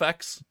hit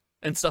effects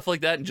and stuff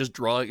like that, and just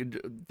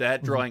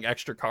drawing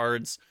extra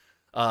cards,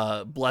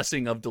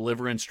 Blessing of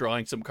Deliverance,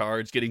 drawing some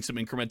cards, getting some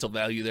incremental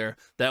value there.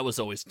 That was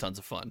always tons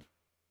of fun.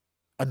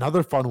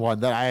 Another fun one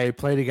that I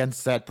played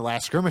against at the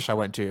last skirmish I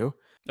went to.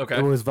 Okay.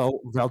 It was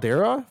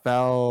Valdera.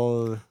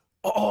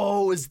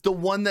 Oh, is the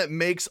one that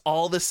makes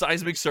all the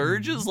seismic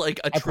surges like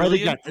a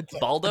trillion?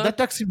 Balda? That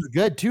deck seems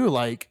good too.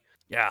 Like,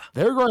 yeah,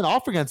 they were going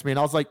off against me, and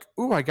I was like,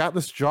 "Ooh, I got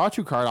this draw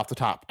 2 card off the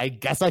top. I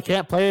guess I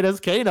can't play it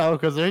as Kano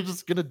because they're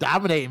just gonna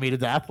dominate me to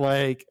death."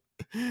 Like,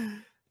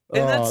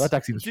 that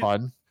deck seems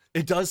fun.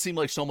 It does seem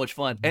like so much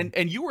fun.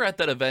 And you were at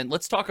that event.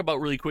 Let's talk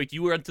about really quick.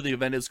 You were at the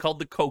event. It's called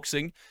the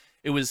Coaxing.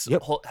 It was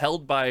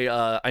held by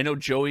I know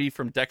Joey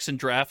from Decks and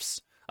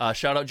Drafts.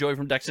 Shout out Joey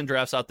from Decks and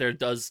Drafts out there.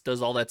 Does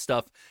all that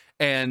stuff.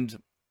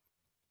 And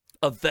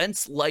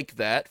events like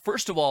that.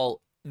 First of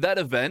all, that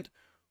event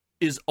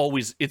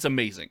it's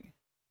amazing.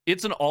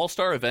 It's an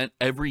all-star event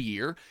every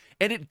year,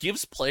 and it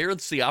gives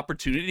players the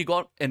opportunity to go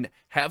out and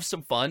have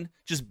some fun,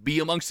 just be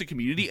amongst the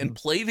community and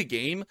play the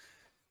game.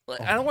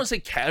 I don't want to say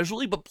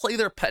casually, but play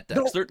their pet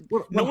decks.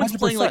 No one's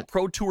playing like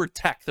Pro Tour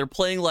Tech. They're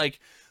playing like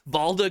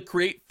Valda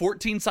create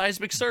 14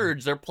 Seismic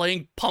Surge. They're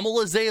playing Pummel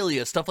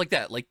Azalea, stuff like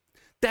that. Like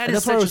that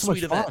is such a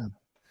sweet event.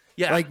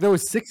 Yeah. Like there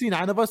was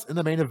 69 of us in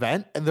the main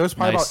event, and there was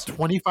probably about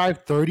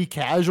 25, 30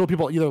 casual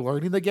people either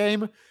learning the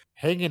game,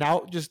 hanging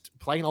out, just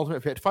playing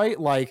Ultimate Pit Fight.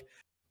 Like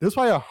there's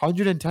probably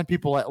 110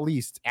 people at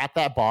least at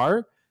that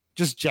bar,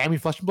 just jamming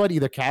Flesh and Blood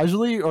either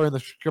casually or in the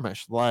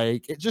skirmish.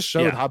 Like it just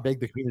showed how big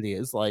the community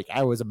is. Like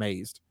I was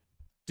amazed.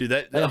 Dude,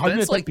 that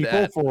 110 like people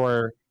that,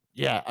 for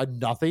a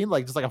nothing,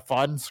 like just like a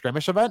fun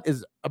skirmish event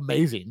is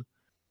amazing.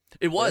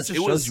 It was. It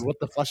shows you what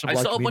the Flesh and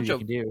Blood community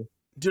can do.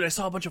 Dude, I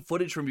saw a bunch of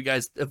footage from you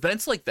guys.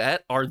 Events like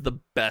that are the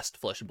best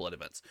Flesh and Blood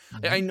events.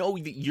 I know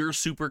that you're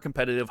super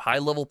competitive,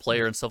 high-level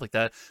player and stuff like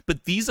that,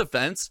 but these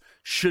events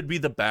should be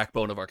the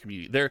backbone of our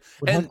community.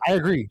 I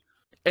agree.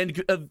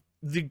 And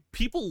the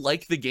people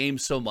like the game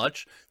so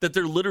much that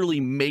they're literally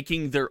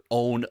making their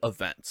own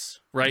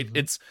events, right?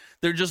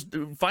 They're just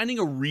finding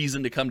a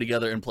reason to come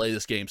together and play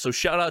this game. So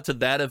shout out to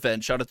that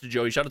event. Shout out to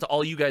Joey. Shout out to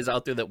all you guys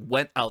out there that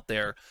went out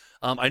there.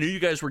 I knew you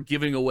guys were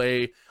giving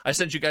away. I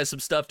sent you guys some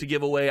stuff to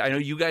give away. I know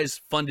you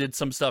guys funded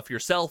some stuff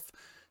yourself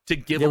to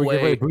give away. We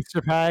give away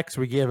booster packs.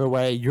 We give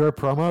away your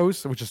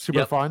promos, which is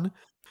super fun.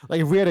 Like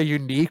if we had a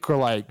unique or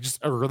like just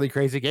a really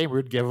crazy game, we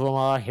would give them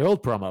a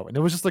Herald promo, and it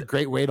was just a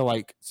great way to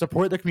like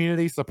support the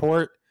community,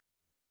 support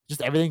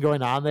just everything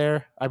going on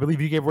there. I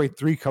believe you gave away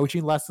 3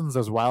 coaching lessons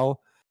as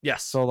well.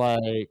 Yes. So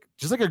like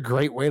just like a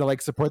great way to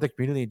like support the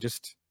community and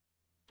just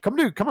come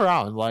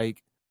around.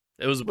 Like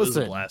it was a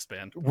blast,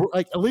 man.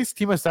 Like at least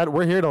Tima said,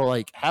 we're here to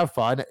like have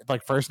fun.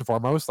 Like first and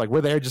foremost, like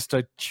we're there just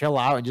to chill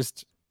out and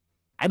just.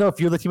 I know a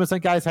few of the Team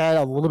Ascent guys had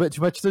a little bit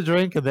too much to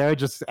drink, and they're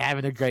just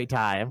having a great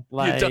time.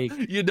 Like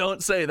you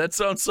don't say. That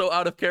sounds so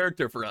out of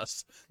character for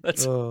us. That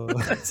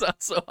sounds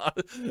so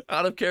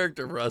out of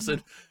character for us.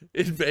 And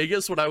in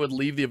Vegas, when I would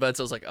leave the events,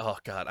 I was like, "Oh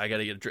God, I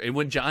gotta get a drink." And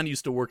when John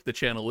used to work the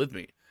channel with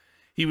me,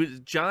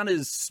 John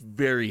is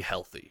very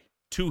healthy.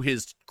 To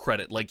his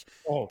credit, like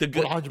the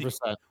good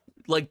 100%.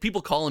 Like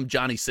people call him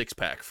Johnny Six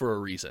Pack for a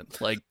reason.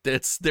 Like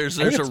there's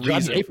a reason.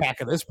 Johnny 8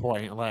 pack at this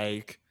point,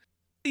 like.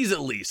 He's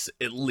at least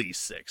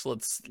 6.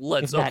 Let's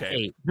it's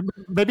okay. 8.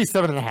 Maybe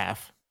 7.5.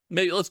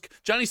 Maybe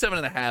Johnny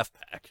 7.5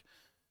 pack.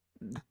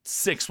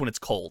 6 when it's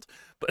cold.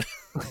 But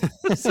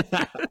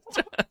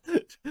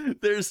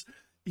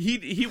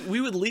we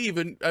would leave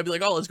and I'd be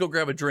like, "Oh, let's go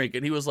grab a drink."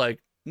 And he was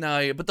like,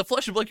 "Nah," but the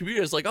Flesh and Blood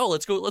community is like, "Oh,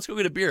 let's go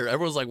get a beer."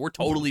 Everyone's like, "We're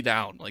totally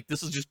down. Like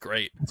this is just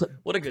great."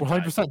 What a good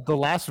 100%. Time. The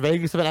last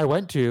Vegas event I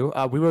went to,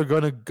 we were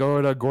going to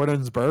go to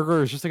Gordon's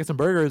Burgers just to get some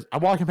burgers.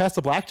 I'm walking past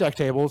the blackjack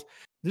tables.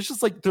 It's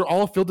just like they're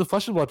all filled with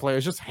Flesh and Blood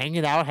players just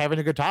hanging out, having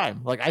a good time.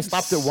 Like I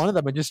stopped at one of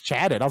them and just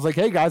chatted. I was like,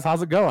 "Hey guys,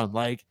 how's it going?"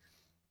 Like,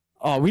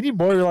 we need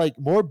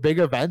more big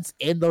events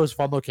in those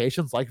fun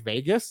locations like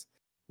Vegas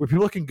where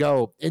people can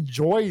go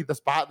enjoy the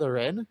spot they're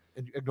in.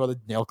 And ignore the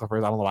nail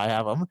clippers. I don't know why I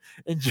have them.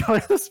 Enjoy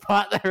the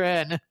spot they're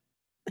in,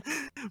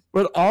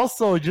 but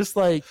also just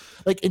like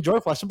enjoy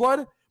Flesh and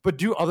Blood, but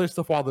do other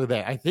stuff while they're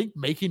there. I think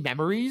making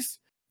memories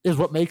is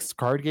what makes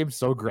card games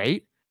so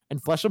great.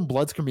 And Flesh and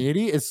Blood's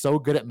community is so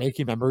good at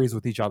making memories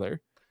with each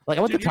other. Like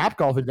I went to Top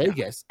Golf in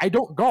Vegas. I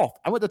don't golf.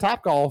 I went to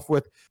Top Golf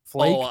with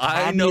Flake. Oh,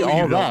 I know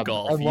you don't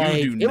golf. And,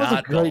 like, you do it was not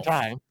a great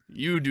golf. time.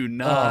 You do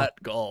not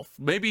golf.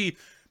 Maybe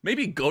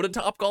go to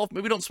Top Golf.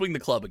 Maybe don't swing the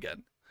club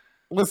again.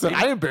 Listen,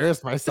 I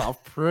embarrassed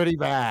myself pretty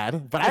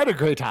bad, but I had a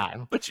great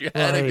time. But you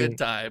had a good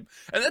time,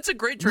 and that's a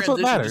great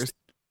transition.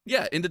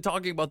 Into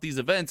talking about these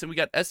events, and we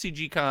got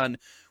SCG Con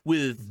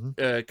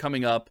with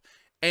coming up.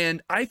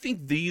 And I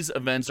think these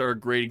events are a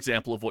great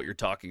example of what you're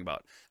talking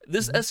about.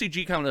 This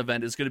SCG-Con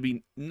event is going to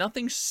be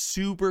nothing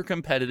super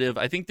competitive.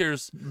 I think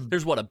there's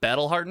what, a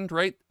Battle Hardened,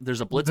 right? There's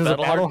a Blitz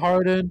Battle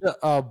Hardened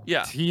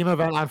team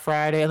event on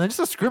Friday, and then just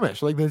a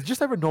scrimmage. Like, they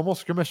just have a normal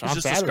skirmish on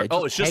Saturday.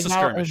 It's just a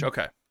skirmish.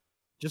 Okay.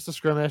 Just a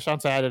skirmish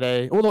on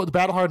Saturday. Well, no, the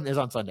Battle Hardened is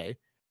on Sunday.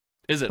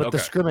 Is it? But okay.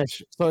 The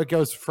scrimmage, so it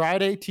goes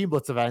Friday Team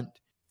Blitz event,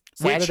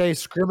 Saturday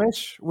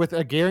scrimmage with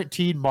a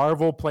guaranteed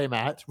Marvel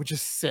playmat, which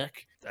is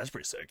sick. That's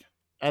pretty sick.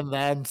 And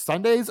then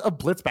Sunday's a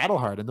Blitz Battle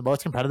Hardened, the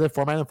most competitive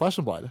format in Flesh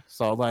and Blood.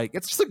 So, like,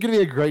 it's just going to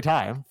be a great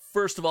time.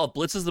 First of all,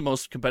 Blitz is the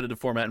most competitive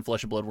format in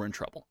Flesh and Blood. We're in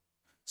trouble.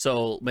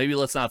 So maybe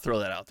let's not throw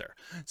that out there.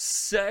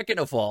 Second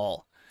of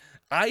all,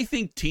 I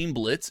think Team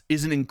Blitz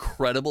is an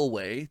incredible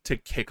way to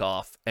kick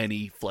off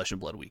any Flesh and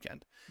Blood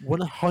weekend.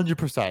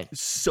 100%.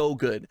 So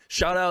good.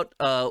 Shout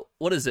out,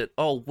 what is it?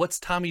 Oh, what's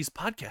Tommy's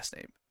podcast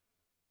name?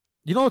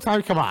 You know what,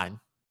 Tommy? Come on.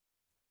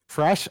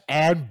 Fresh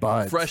and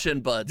Buds. Fresh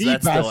and Buds. The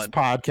That's best the one.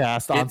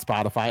 podcast on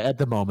Spotify at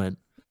the moment.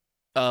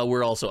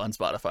 We're also on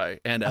Spotify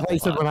and I Apple. thought you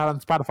said we're not on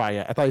Spotify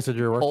yet. I thought you said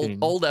you were working.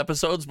 Old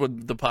episodes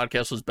when the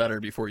podcast was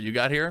better before you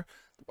got here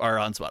are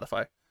on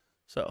Spotify.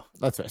 So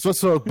that's right.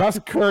 So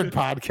best current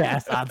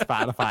podcast on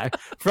Spotify.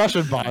 Fresh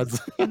and Buds.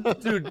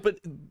 Dude, but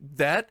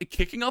that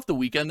kicking off the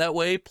weekend that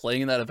way,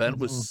 playing in that event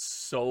was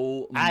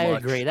so much I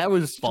agree. That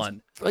was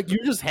fun. Like, you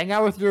just hang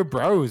out with your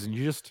bros and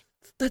you just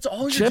that's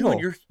all you're chill.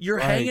 doing. You're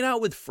hanging out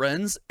with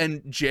friends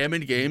and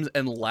jamming games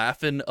and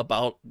laughing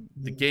about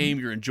the game.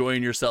 You're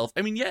enjoying yourself.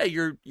 I mean, yeah,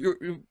 you're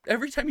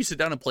every time you sit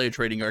down and play a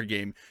trading card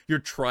game, you're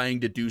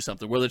trying to do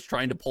something, whether it's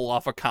trying to pull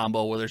off a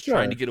combo, whether it's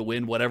trying to get a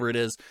win, whatever it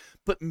is.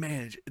 But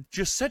man,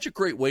 just such a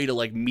great way to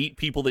like meet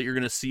people that you're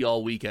going to see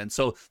all weekend.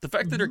 So the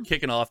fact that they're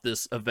kicking off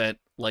this event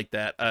like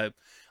that,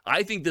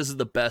 I think this is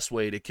the best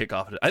way to kick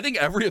off. I think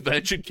every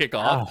event should kick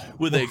off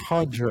with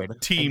a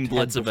Team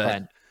Blitz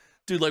event.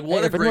 Dude, like,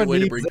 what a great way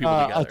to bring people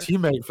together. A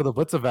teammate for the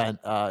Blitz event,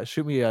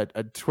 shoot me a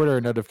Twitter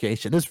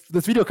notification. This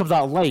video comes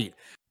out late,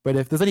 but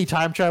if there's any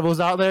time travelers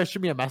out there,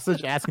 shoot me a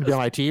message asking to be on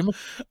my team.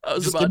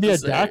 Just give me a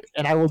deck,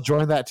 and I will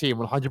join that team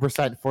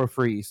 100% for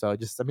free. So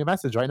just send me a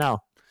message right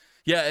now.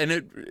 Yeah, and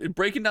it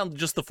breaking down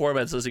just the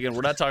format says, again,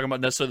 we're not talking about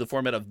necessarily the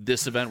format of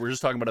this event. We're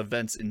just talking about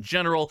events in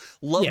general.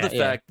 Love the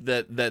fact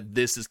that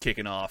this is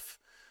kicking off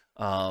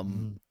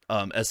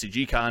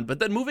SCG-Con. But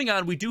then moving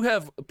on, we do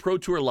have Pro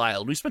Tour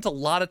Lyle. We spent a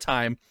lot of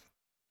time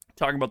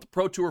talking about the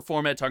Pro Tour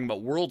format, talking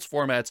about Worlds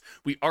formats.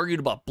 We argued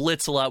about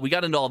Blitz a lot. We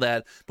got into all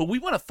that. But we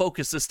want to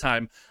focus this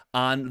time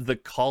on the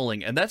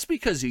calling. And that's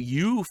because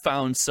you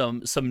found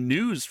some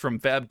news from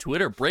Fab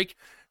Twitter.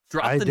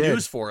 Drop the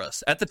news for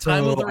us at the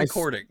time of the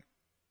recording.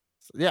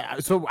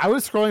 So I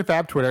was scrolling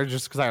Fab Twitter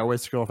just because I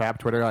always scroll Fab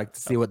Twitter. I like to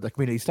see what the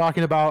community's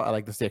talking about. I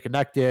like to stay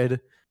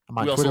connected.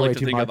 We also like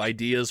to think of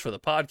ideas for the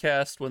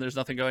podcast when there's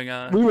nothing going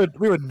on. We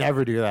would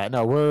never do that.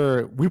 No,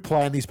 we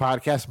plan these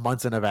podcasts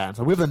months in advance.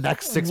 So we have the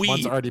next 6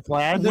 months already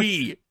planned.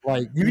 You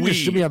can just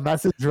shoot me a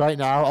message right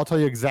now. I'll tell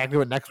you exactly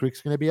what next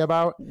week's going to be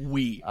about.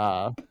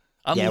 I'm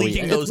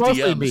leaking those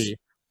DMs.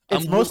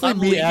 It's mostly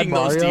me and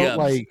Mario.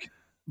 Like,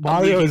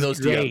 Mario is those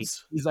great.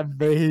 DMs. He's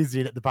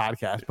amazing at the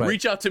podcast. But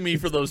reach out to me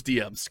for those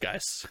DMs,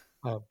 guys.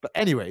 But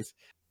anyways,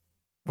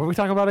 what are we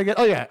talking about again?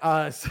 Oh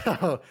yeah,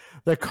 so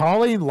they're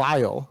calling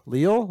Lyle.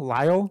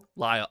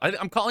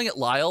 I'm calling it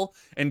Lyle,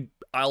 and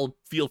I'll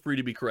feel free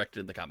to be corrected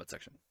in the comment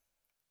section.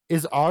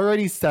 Is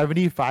already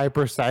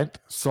 75%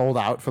 sold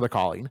out for the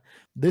calling.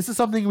 This is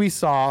something we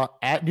saw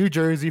at New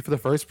Jersey for the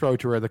first Pro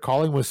Tour. The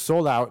calling was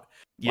sold out.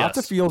 Lots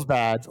of feels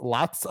bad,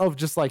 lots of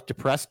just like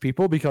depressed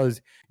people because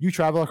you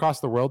travel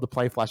across the world to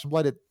play Flesh and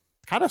Blood. It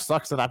kind of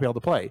sucks to not be able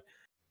to play.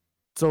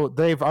 So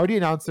they've already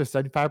announced they're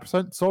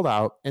 75% sold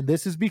out. And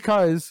this is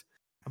because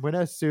I'm going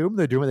to assume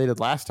they're doing what they did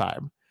last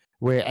time,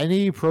 where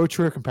any Pro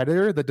Tour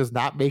competitor that does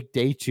not make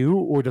day 2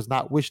 or does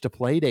not wish to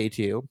play day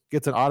 2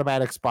 gets an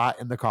automatic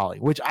spot in the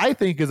calling, which I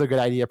think is a good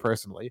idea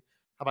personally.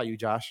 How about you,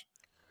 Josh?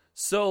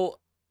 So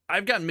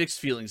I've got mixed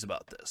feelings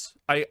about this.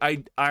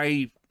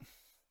 I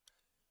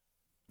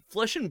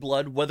Flesh and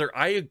Blood, whether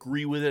I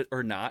agree with it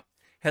or not,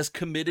 has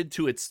committed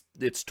to its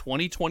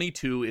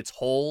 2022, its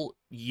whole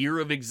year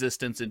of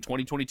existence in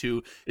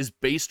 2022 is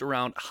based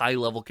around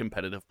high-level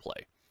competitive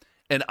play.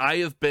 And I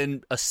have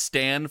been a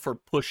stand for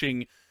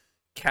pushing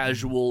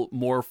casual,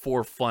 more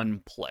for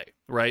fun play,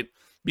 right?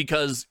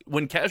 Because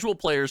when casual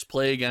players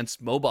play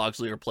against Mo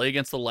Bogsley or play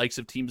against the likes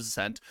of Team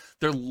Ascent,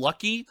 they're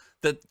lucky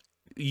that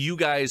you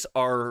guys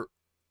are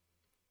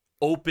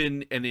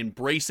open and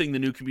embracing the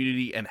new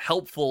community and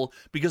helpful,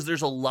 because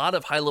there's a lot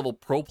of high-level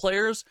pro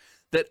players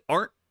that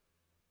aren't,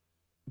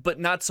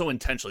 but not so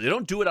intentionally. They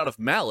don't do it out of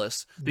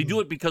malice. They do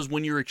it because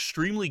when you're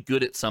extremely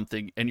good at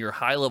something and you're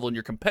high level and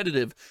you're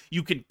competitive,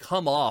 you can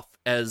come off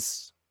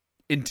as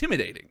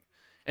intimidating.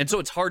 And so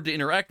it's hard to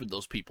interact with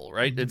those people,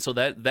 right? And so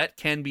that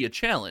can be a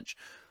challenge.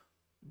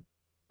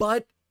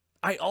 But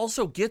I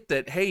also get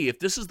that, hey, if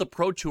this is the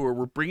Pro Tour,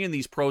 we're bringing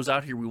these pros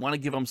out here, we want to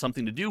give them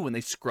something to do when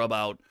they scrub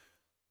out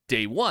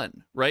day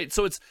 1, right?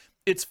 So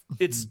it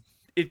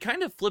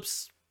kind of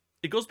flips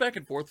it goes back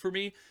and forth for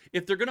me.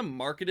 If they're going to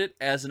market it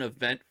as an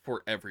event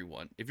for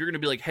everyone, if you're going to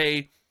be like,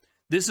 hey,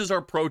 this is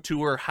our pro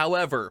tour,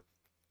 however,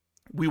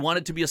 we want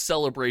it to be a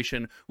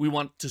celebration. We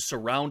want to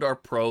surround our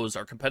pros,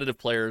 our competitive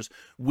players,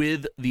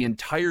 with the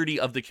entirety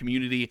of the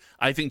community.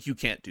 I think you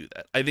can't do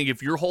that. I think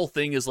if your whole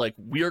thing is like,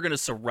 we are going to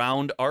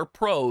surround our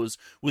pros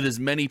with as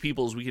many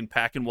people as we can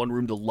pack in one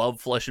room to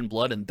love Flesh and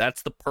Blood, and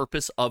that's the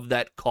purpose of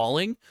that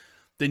calling,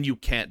 then you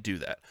can't do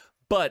that.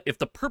 But if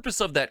the purpose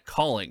of that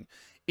calling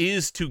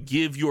is to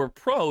give your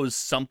pros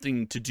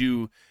something to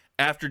do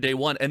after day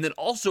one, and then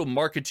also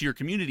market to your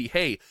community,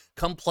 hey,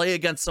 come play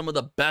against some of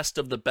the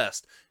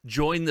best,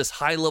 join this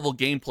high level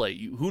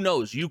gameplay, who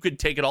knows, you could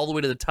take it all the way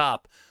to the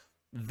top,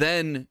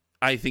 then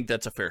I think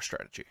that's a fair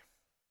strategy.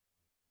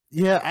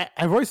 Yeah,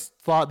 I've always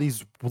thought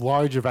these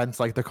large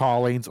events like the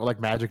Callings or like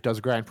Magic does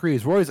Grand Prix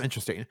were always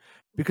interesting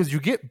because you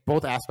get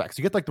both aspects.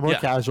 You get like the more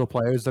casual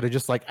players that are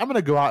just like, I'm going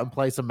to go out and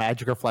play some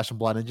Magic or Flesh and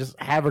Blood and just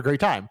have a great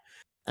time.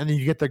 And then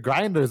you get the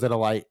grinders that are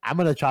like, I'm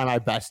going to try my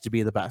best to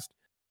be the best.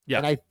 Yeah.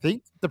 And I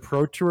think the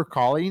Pro Tour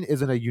Calling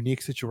is in a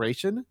unique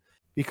situation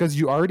because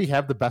you already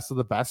have the best of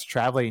the best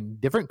traveling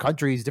different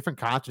countries, different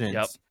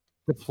continents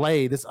to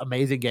play this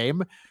amazing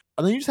game.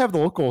 And then you just have the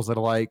locals that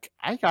are like,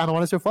 I kind of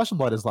want to see what Flesh and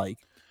Blood is like.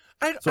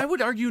 I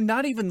would argue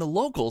not even the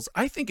locals.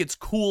 I think it's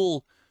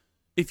cool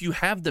if you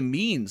have the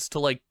means to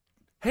like,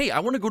 hey, I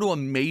want to go to a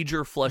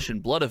major Flesh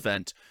and Blood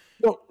event.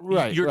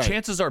 Your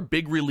chances are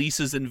big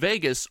releases in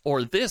Vegas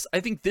or this. I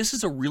think this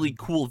is a really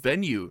cool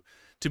venue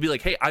to be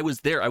like, hey, I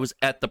was there. I was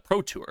at the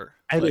Pro Tour.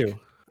 I do.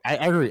 I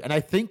agree. And I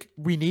think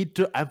we need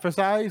to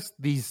emphasize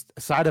these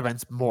side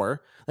events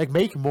more. Like,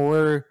 make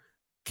more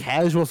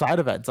casual side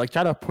events. Like,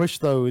 try to push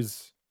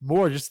those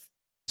more just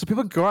so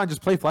people can go out and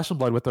just play Flesh and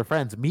Blood with their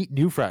friends, meet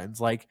new friends.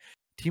 Like,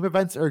 team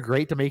events are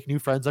great to make new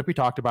friends, like we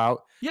talked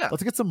about. Yeah.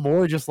 Let's get some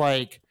more just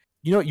like,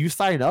 you know, you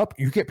sign up,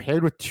 you get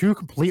paired with two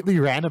completely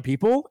random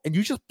people, and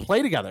you just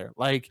play together.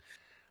 Like,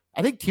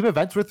 I think team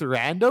events with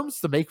randoms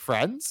to make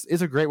friends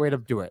is a great way to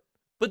do it.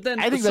 But then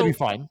I think that'd be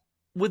fun.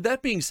 With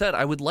that being said,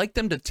 I would like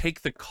them to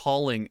take the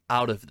calling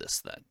out of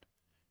this then.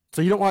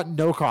 So you don't want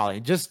no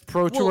calling, just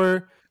Pro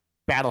Tour,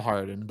 Battle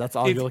Hardened. That's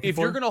all you're looking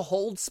for? If you're going to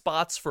hold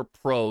spots for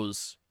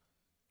pros,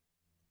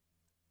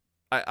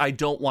 I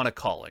don't want a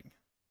calling.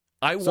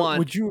 I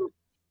want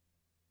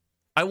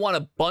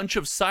a bunch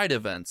of side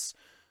events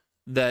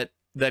that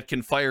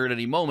can fire at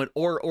any moment,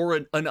 or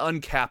an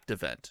uncapped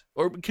event.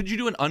 Or could you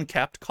do an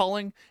uncapped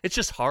calling? It's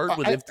just hard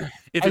with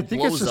if it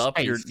blows up.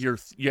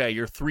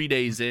 You're 3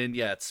 days in.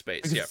 Yeah, it's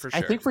space. Because yeah, for sure.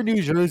 I think for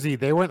New Jersey,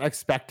 they weren't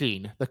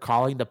expecting the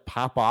calling to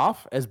pop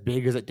off as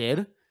big as it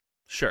did.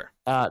 Sure.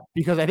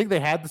 Because I think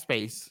they had the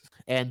space,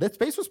 and that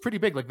space was pretty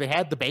big. Like, they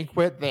had the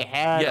banquet, they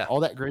had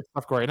all that great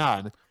stuff going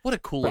on. What a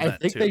cool event! I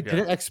think they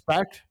didn't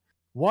expect,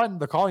 one,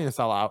 the calling to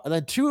sell out, and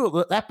then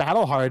two, that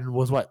Battle Hardened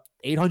was what,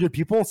 800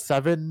 people,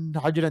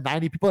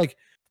 790 people. Like,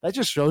 that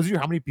just shows you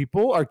how many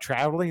people are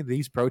traveling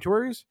these Pro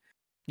Tours.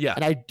 Yeah.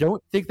 And I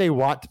don't think they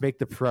want to make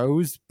the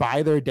pros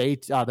buy their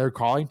their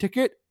calling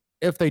ticket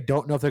if they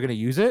don't know if they're going to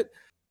use it,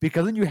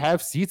 because then you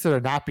have seats that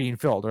are not being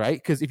filled, right?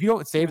 Because if you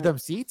don't save them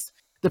seats,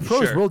 the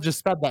pros will just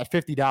spend that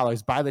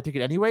 $50, buy the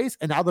ticket anyways,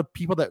 and now the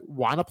people that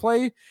want to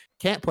play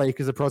can't play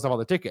because the pros have all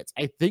the tickets.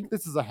 I think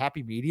this is a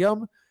happy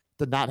medium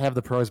to not have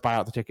the pros buy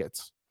out the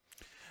tickets.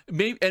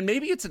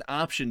 Maybe it's an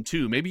option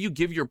too. Maybe you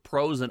give your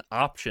pros an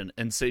option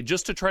and say,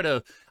 just to try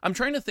to, I'm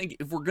trying to think,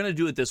 if we're going to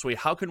do it this way,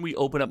 how can we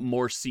open up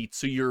more seats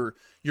so your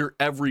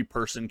every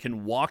person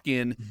can walk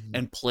in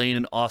and play in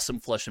an awesome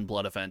Flesh and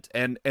Blood event?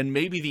 And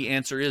maybe the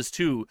answer is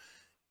too,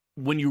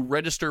 when you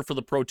register for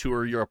the Pro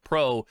Tour, you're a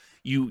pro,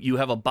 you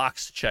have a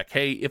box to check.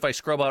 Hey, if I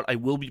scrub out, I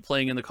will be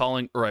playing in the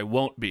calling or I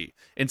won't be.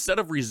 Instead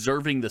of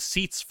reserving the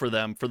seats for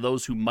them for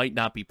those who might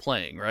not be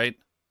playing, right?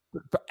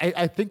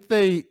 I think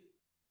they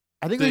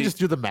just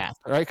do the math,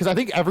 right? Because I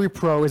think every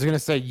pro is going to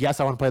say, yes,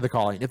 I want to play the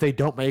calling. If they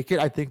don't make it,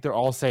 I think they're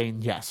all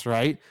saying yes,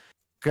 right?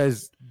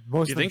 Because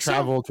most of them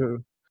travel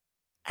to...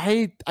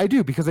 I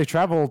do, because they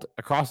traveled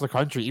across the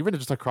country, even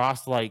just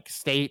across like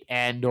state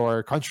and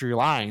or country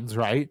lines,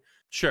 right?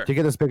 Sure. To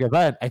get this big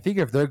event. I think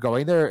if they're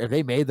going there, if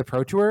they made the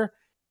Pro Tour,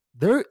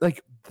 they're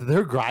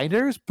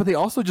grinders, but they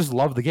also just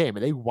love the game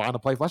and they want to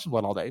play Flesh and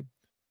Blood all day.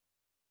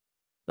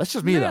 That's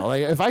just me though.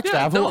 Like, if I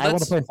travel, I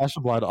want to play Flesh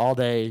and Blood all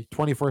day,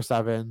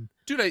 24/7.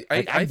 Dude,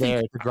 I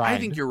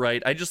think you're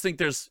right. I just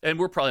think and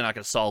we're probably not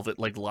going to solve it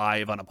like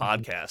live on a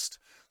podcast,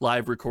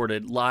 live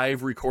recorded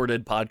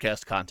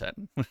podcast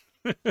content.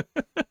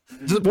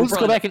 We'll just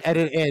go back and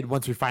edit in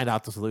once we find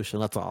out the solution.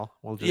 That's all.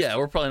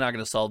 We're probably not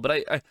going to solve,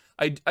 but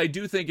I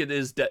do think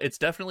it's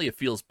definitely, it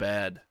feels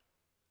bad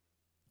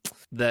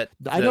that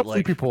I know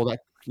like, people that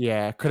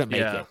couldn't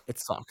make it. It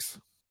sucks.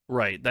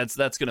 Right. That's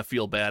going to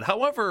feel bad.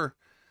 However,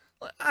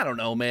 I don't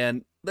know,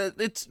 man.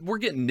 We're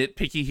getting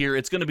nitpicky here.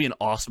 It's going to be an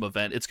awesome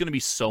event. It's going to be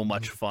so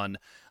much fun.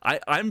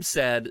 I'm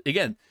sad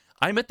again.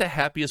 I'm at the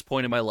happiest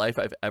point in my life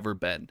I've ever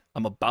been.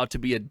 I'm about to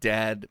be a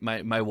dad.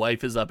 My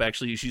wife is up.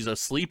 Actually, she's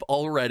asleep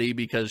already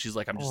because she's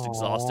like, I'm just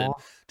exhausted.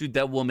 Dude,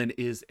 that woman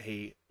is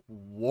a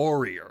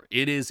warrior.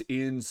 It is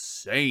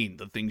insane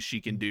the things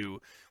she can do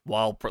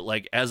while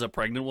like as a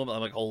pregnant woman.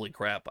 I'm like, holy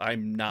crap,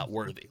 I'm not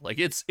worthy. Like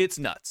it's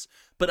nuts.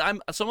 But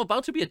I'm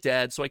about to be a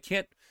dad, so I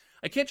can't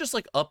just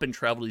like up and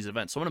travel to these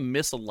events. So I'm gonna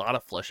miss a lot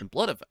of Flesh and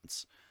Blood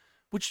events,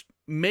 which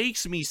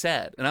makes me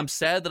sad. And I'm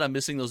sad that I'm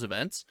missing those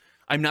events.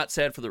 I'm not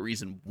sad for the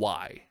reason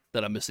why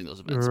that I'm missing those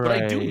events, but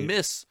I do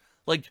miss,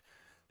 like,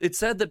 it's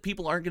sad that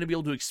people aren't going to be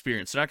able to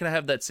experience. They're not going to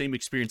have that same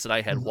experience that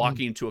I had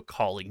walking into a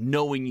calling,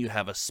 knowing you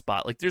have a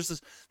spot. Like there's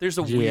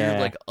a weird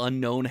like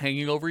unknown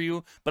hanging over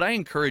you. But I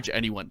encourage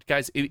anyone,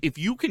 guys, if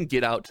you can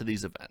get out to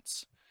these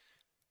events,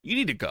 you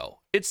need to go.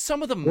 It's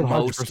some of the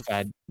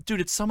 100%.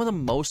 It's some of the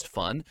most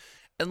fun.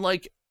 And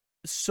like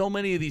so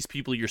many of these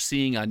people you're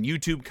seeing on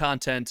YouTube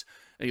content,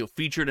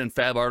 featured in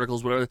Fab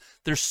articles, whatever,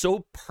 they're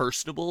so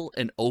personable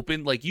and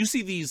open. Like you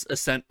see these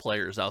Ascent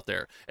players out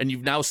there, and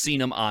you've now seen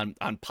them on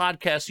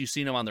podcasts, you've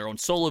seen them on their own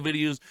solo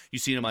videos,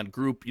 you've seen them on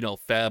group,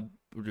 Fab,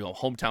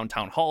 hometown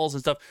town halls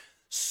and stuff.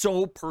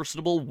 So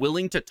personable,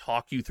 willing to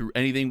talk you through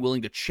anything,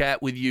 willing to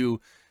chat with you,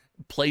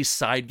 play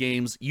side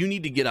games. You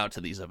need to get out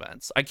to these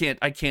events. I can't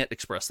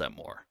express that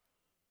more.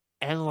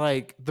 And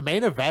like the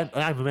main event,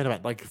 not the main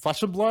event, like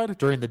Flesh and Blood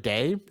during the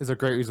day is a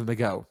great reason to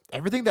go.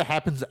 Everything that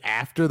happens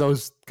after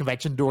those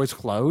convention doors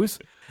close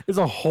is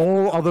a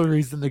whole other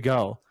reason to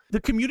go. The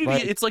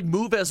community, it's like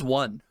move as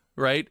one,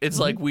 right? It's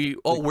like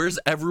where's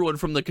everyone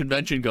from the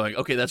convention going?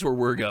 Okay, that's where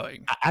we're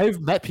going. I've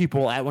met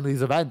people at one of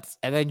these events,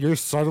 and then you're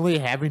suddenly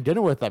having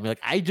dinner with them. You're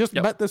like, I just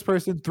met this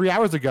person 3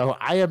 hours ago.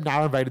 I am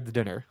now invited to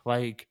dinner.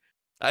 Like,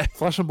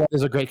 Flesh and Blood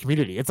is a great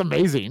community. It's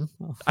amazing.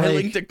 I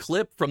linked a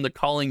clip from the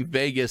Calling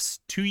Vegas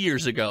 2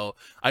 years ago.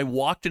 I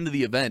walked into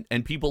the event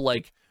and people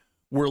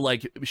were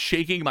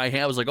shaking my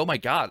hand. I was like, oh my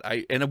God.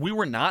 And we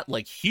were not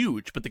like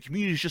huge, but the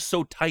community is just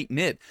so tight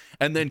knit.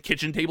 And then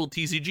Kitchen Table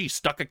TCG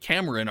stuck a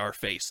camera in our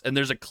face. And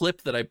there's a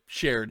clip that I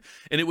shared,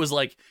 and it was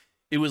like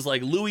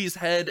Louie's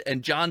head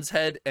and John's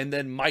head and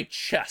then my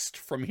chest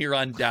from here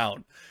on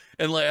down.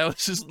 And like I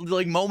was just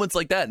like moments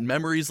like that and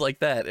memories like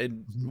that.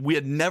 And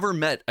I'd never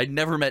met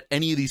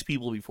any of these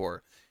people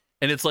before.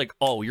 And it's like,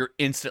 oh, you're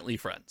instantly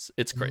friends.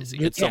 It's crazy.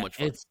 It's so much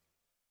fun. It's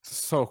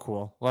so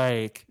cool.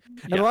 Like,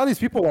 and a lot of these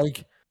people,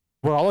 like,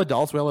 we're all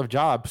adults, we all have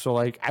jobs. So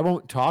like I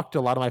won't talk to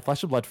a lot of my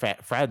Flesh and Blood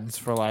friends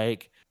for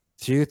like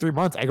 2 to 3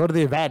 months. I go to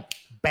the event,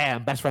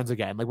 bam, best friends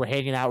again. Like we're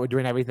hanging out, we're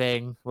doing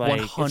everything.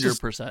 Like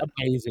 100%.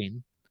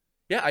 Amazing.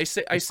 Yeah, I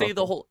say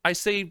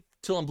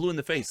till I'm blue in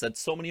the face that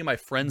so many of my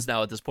friends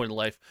now at this point in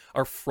life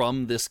are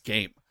from this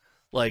game.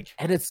 Like,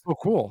 and it's so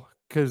cool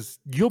because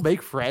you'll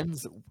make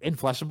friends in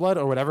Flesh and Blood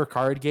or whatever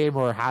card game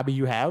or hobby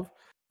you have.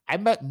 I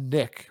met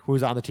Nick,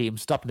 who's on the team,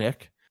 Stup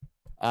Nick.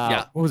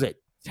 What was it?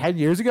 10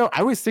 years ago?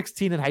 I was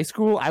 16 in high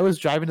school. I was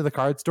driving to the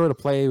card store to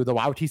play with the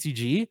WoW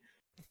TCG.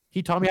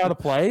 He taught me how to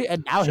play,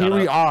 and now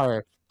we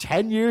are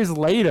 10 years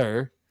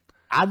later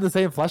on the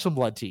same Flesh and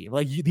Blood team.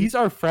 Like, these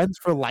are friends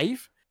for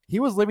life. He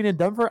was living in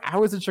Denver. I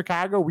was in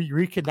Chicago. We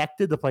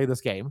reconnected to play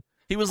this game.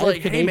 He was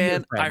like, hey,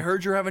 man, I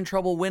heard you're having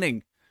trouble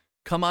winning.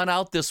 Come on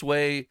out this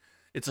way.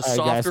 It's a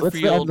softer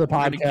field. We're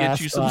going to get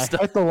you some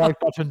stuff. Hit the like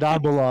button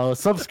down below.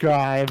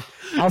 Subscribe.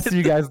 I'll see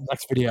you guys in the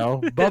next video.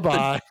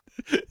 Bye-bye.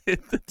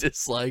 Hit the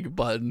dislike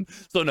button.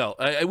 So, no,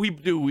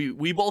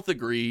 we both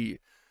agree.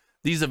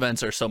 These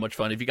events are so much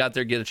fun. If you got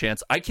there, get a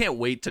chance. I can't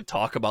wait to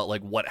talk about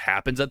like what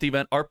happens at the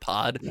event. Our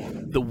pod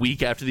the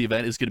week after the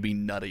event is going to be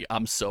nutty.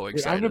 I'm so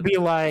excited. I'm going to be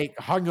like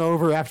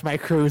hungover after my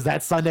cruise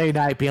that Sunday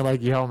night being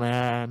like, yo,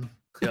 man.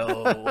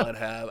 Yo, what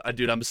happened?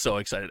 Dude, I'm so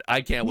excited.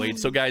 I can't wait.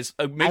 So guys,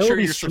 make sure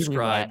you're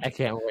subscribed. I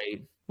can't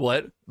wait.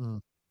 What?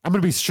 I'm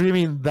going to be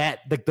streaming that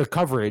the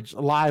coverage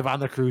live on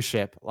the cruise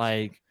ship.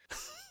 Like,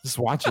 just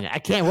watching it. I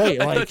can't wait.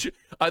 Like,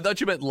 I thought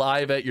you meant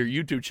live at your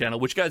YouTube channel,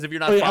 which, guys, if you're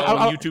not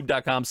following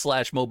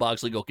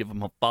youtube.com/MoBoxley, go give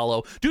him a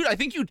follow. Dude, I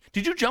think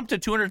did you jump to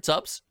 200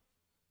 subs?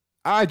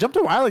 I jumped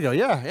a while ago.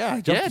 Yeah. I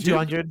jumped to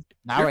 200.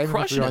 Now I'm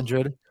at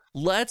 300.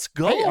 Let's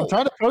go. Hey, I'm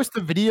trying to post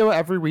a video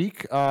every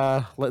week.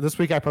 This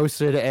week I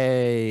posted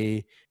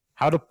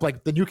how to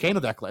like the new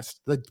Kano deck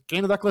list. The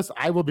Kano deck list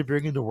I will be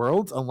bringing to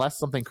Worlds unless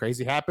something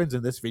crazy happens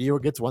and this video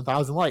gets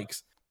 1,000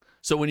 likes.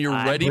 So when you're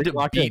ready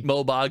to beat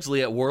Mo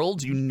Bogsley at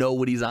Worlds, you know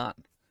what he's on.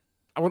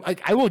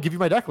 I will give you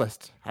my deck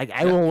list.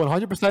 I will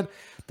 100%.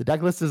 The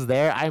deck list is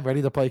there. I'm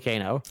ready to play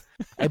Kano.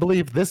 I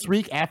believe this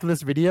week after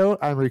this video,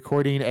 I'm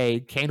recording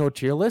a Kano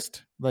tier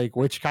list, like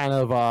which kind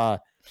of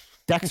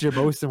decks you're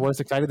most and most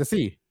excited to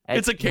see.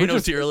 It's a Kano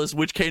tier list.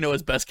 Which Kano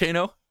is best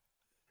Kano?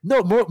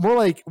 No, more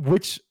like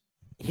which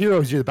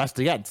heroes you're the best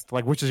against.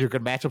 Like which is your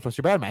good matchups, what's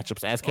your bad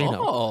matchups as Kano.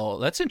 Oh,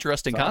 that's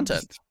interesting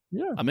content.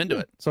 I'm into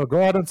it. So go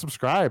ahead and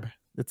subscribe.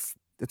 It's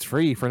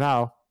free for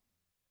now.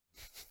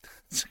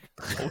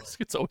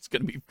 It's always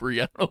going to be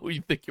free. I don't know who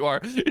you think you are.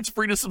 It's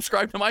free to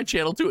subscribe to my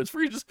channel too. It's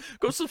free. Just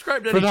go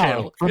subscribe to any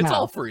channel. It's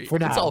all free.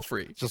 It's all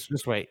free.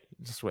 Just wait.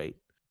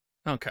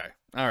 Okay.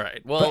 All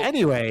right. Well, but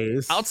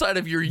anyways, outside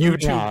of your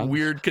YouTube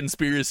weird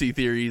conspiracy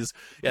theories,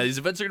 these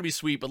events are going to be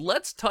sweet, but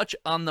let's touch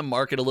on the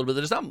market a little bit.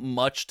 There's not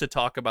much to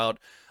talk about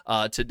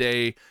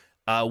today.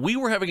 We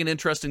were having an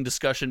interesting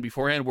discussion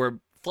beforehand where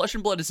Flesh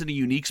and Blood is in a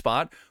unique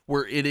spot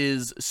where it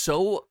is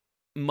so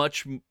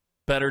much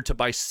better to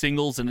buy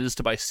singles than it is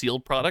to buy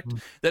sealed product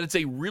that it's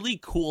a really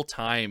cool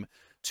time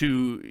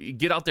to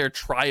get out there,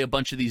 try a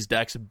bunch of these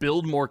decks,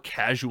 build more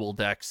casual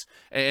decks,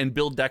 and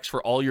build decks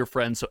for all your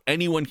friends so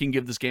anyone can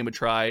give this game a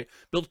try.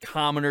 Build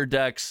commoner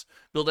decks,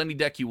 build any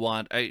deck you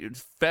want.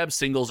 Fab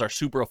singles are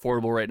super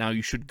affordable right now.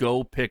 You should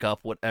go pick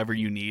up whatever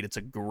you need. It's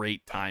a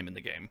great time in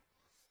the game.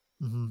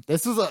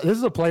 This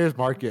is a player's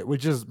market,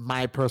 which is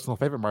my personal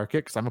favorite market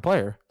because I'm a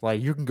player.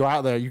 Like, you can go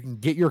out there, you can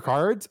get your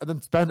cards, and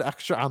then spend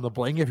extra on the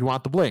bling if you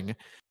want the bling.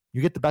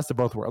 You get the best of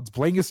both worlds.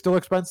 Bling is still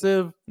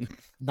expensive.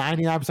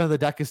 99% of the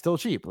deck is still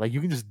cheap. Like, you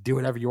can just do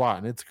whatever you want,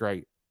 and it's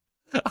great.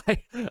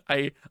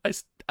 I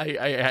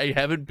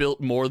haven't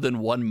built more than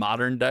one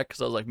modern deck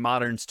because I was like,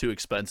 modern's too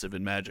expensive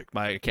in Magic.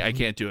 I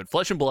can't do it.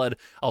 Flesh and Blood,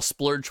 I'll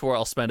splurge for,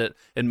 I'll spend it.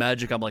 In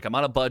Magic, I'm like, I'm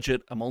on a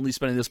budget. I'm only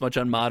spending this much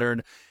on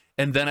modern.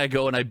 And then I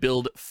go and I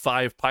build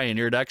 5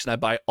 Pioneer decks and I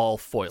buy all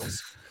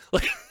foils.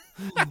 Like,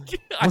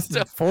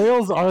 Listen,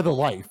 foils are the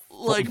life.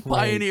 Like,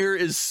 Pioneer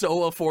is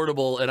so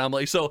affordable, and I'm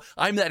like, so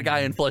I'm that guy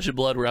in Flesh and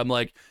Blood where I'm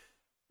like,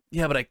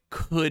 yeah, but I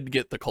could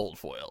get the cold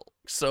foil,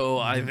 so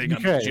I think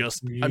I'm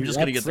just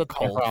gonna get the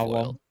cold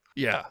foil.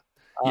 Yeah,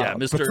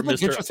 Mr.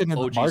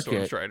 OG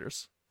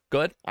Stormstriders. Go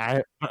ahead.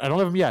 I don't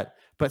have them yet,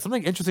 but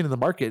something interesting in the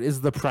market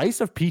is the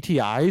price of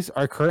PTIs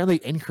are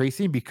currently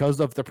increasing because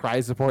of the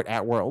prize support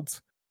at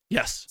Worlds.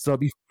 Yes. So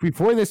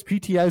before this,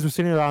 PTIs were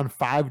sitting around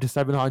 500 to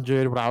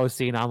 700. What I was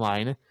seeing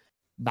online.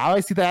 Now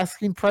I see the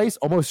asking price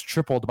almost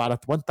tripled,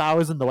 about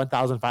 1,000 to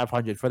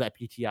 1,500 for that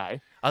PTI.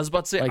 I was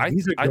about to say, like,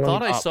 I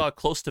thought I saw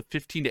close to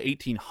 1,500 to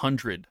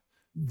 1,800.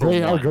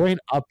 They are going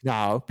up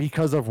now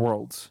because of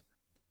Worlds.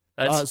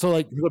 So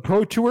like the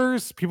Pro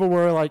Tours, people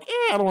were like,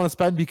 I don't want to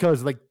spend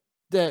because like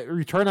the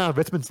return on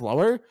investment's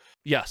lower.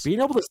 Yes.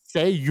 Being able to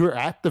say you're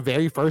at the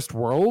very first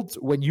Worlds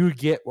when you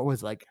get what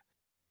was like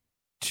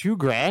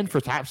 $2,000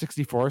 for top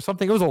 64 or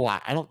something. It was a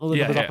lot. I don't know the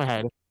numbers off my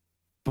head.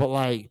 But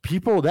like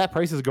people, that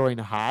price is going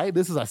high.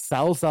 This is a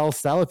sell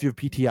if you have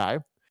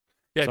PTI.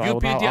 Yeah, so if you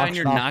have PTI and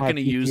you're not going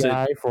to use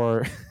it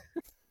for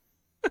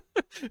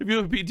if you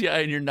have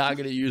PTI and you're not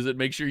going to use it,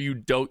 make sure you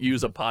don't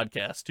use a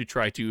podcast to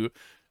try to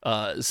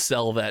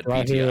sell that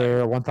right PTI.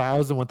 Here,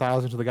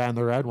 1,000 to the guy in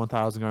the red,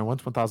 1,000 going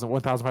once,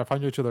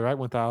 1,500 to the right,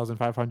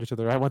 1,500 to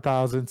the right,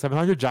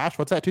 1,700. Josh,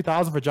 what's that?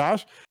 2,000 for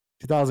Josh.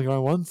 2,000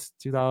 going once,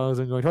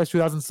 2,000 going twice,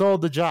 2,000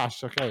 sold to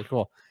Josh. Okay,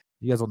 cool.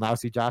 You guys will now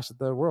see Josh at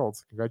the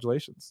Worlds.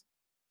 Congratulations.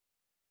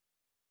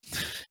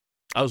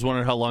 I was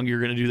wondering how long you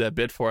were going to do that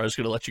bit for. I was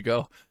going to let you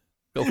go.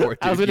 Go for it,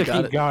 dude. I was going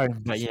to keep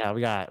going, but yeah, we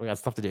got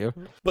stuff to do.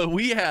 But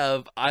we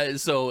have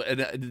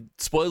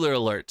spoiler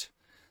alert.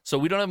 So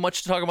we don't have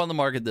much to talk about in the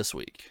market this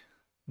week,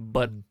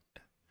 but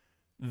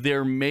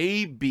there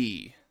may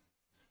be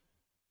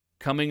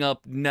coming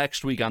up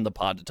next week on the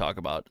pod to talk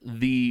about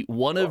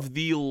one of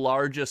the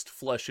largest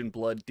Flesh and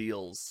Blood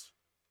deals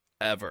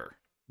ever,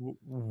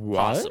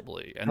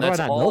 possibly. And that's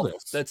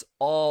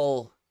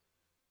all.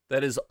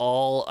 That is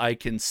all I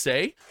can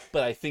say,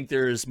 but I think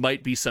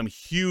might be some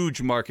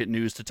huge market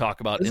news to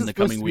talk about in the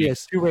coming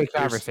weeks. A two-way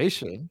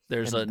conversation.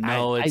 There's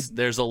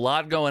a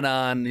lot going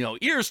on. You know,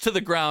 ears to the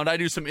ground. I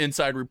do some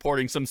inside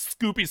reporting, some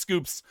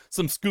scoops,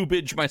 some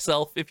scoopage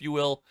myself, if you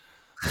will.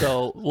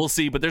 So we'll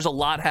see, but there's a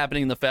lot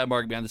happening in the fab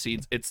market behind the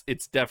scenes.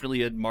 It's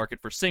definitely a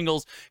market for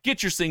singles.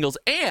 Get your singles,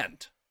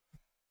 and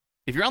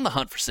if you're on the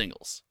hunt for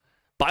singles,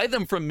 buy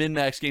them from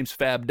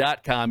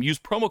MinMaxGamesFab.com. Use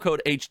promo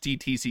code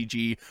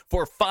HTTCG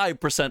for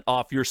 5%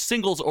 off your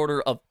singles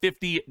order of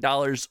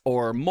 $50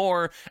 or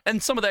more.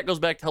 And some of that goes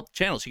back to help the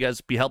channel. So you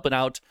guys be helping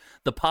out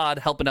the pod,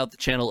 helping out the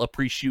channel.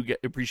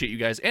 Appreciate you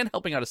guys, and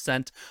helping out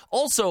Ascent.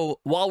 Also,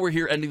 while we're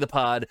here ending the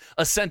pod,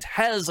 Ascent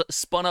has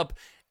spun up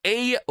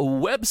a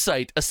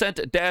website,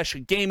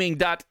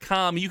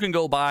 ascent-gaming.com. You can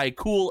go buy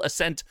cool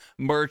Ascent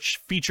merch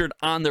featured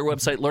on their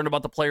website, learn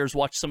about the players,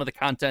 watch some of the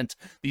content.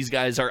 These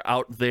guys are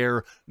out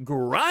there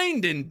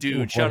grinding,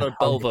 dude. Shout out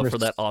Bova for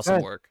that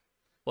awesome work.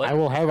 What? I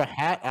will have a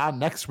hat on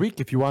next week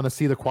if you want to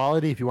see the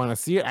quality. If you want to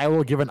see it, I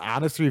will give an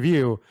honest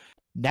review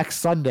next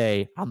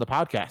Sunday on the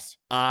podcast.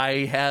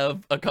 I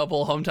have a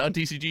couple Hometown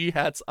TCG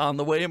hats on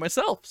the way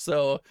myself,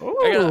 so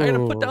I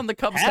gotta put down the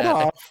Cubs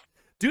hat.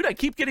 Dude, I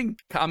keep getting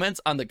comments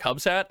on the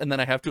Cubs hat, and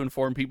then I have to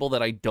inform people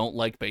that I don't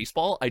like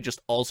baseball. I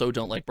just also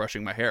don't like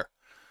brushing my hair.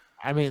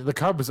 I mean, the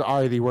Cubs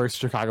are the worst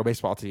Chicago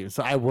baseball team,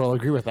 so I will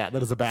agree with that.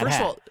 That is a bad hat. First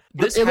of all,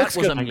 this hat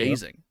was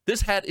amazing.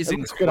 This hat is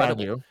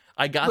incredible.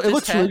 I got this hat. It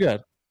looks really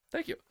good.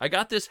 Thank you. I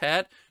got this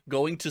hat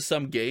going to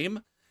some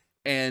game,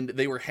 and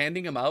they were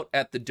handing them out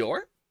at the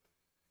door.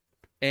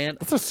 And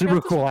that's a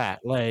super cool hat.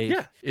 Like,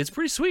 yeah, it's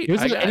pretty sweet.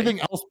 Anything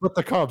else but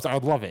the Cubs, I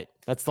would love it.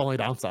 That's the only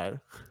downside.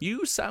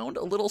 You sound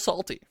a little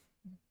salty.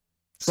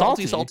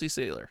 Salty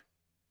sailor.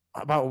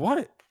 About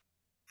what?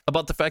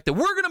 About the fact that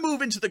we're going to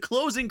move into the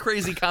closing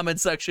crazy comment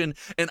section,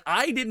 and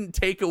I didn't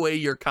take away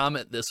your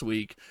comment this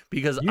week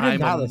because I'm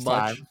a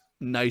much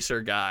nicer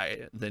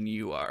guy than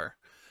you are.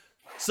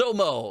 So,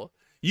 Mo,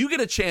 you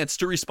get a chance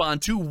to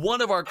respond to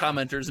one of our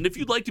commenters. And if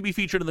you'd like to be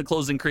featured in the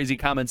Closing Crazy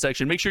comment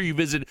section, make sure you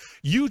visit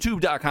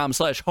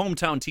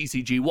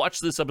youtube.com/hometowntcg. Watch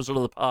this episode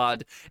of the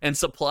pod and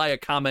supply a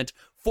comment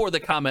for the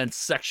comments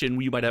section.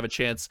 You might have a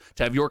chance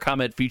to have your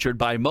comment featured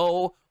by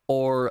Mo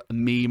or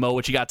me. Mo,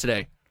 what you got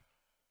today?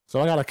 So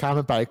I got a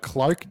comment by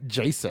Clark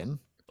Jason.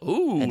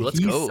 Ooh, and let's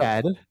he go.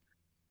 Said,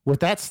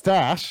 with that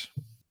stash,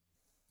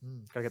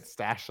 gotta get the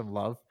stash some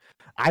love.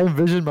 I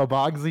envision Mo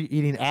Bogsley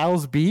eating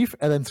Al's beef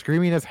and then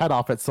screaming his head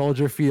off at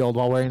Soldier Field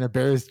while wearing a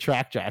Bears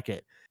track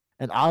jacket.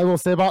 And all I will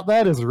say about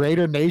that is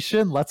Raider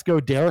Nation, let's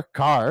go Derek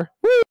Carr.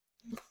 Woo!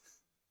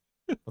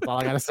 That's all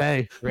I gotta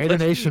say. Raider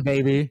Nation,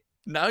 baby.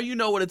 Now you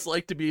know what it's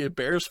like to be a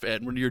Bears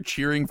fan when you're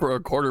cheering for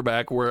a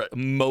quarterback where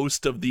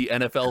most of the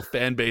NFL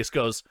fan base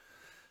goes,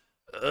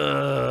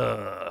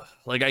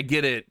 like, I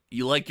get it.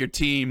 You like your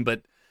team,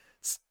 but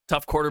it's a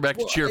tough quarterback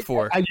to cheer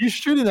for. Are you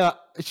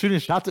shooting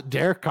shots at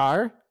Derek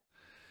Carr?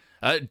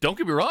 Don't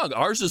get me wrong.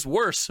 Ours is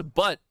worse,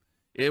 but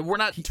we're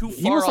not too far off.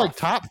 He was like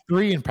top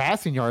 3 in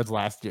passing yards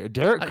last year.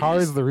 Derek Carr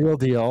is the real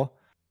deal.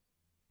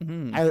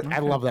 I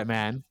love that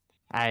man.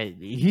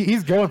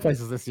 He's going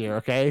places this year.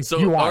 Okay. So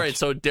all right.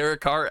 So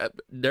Derek Carr,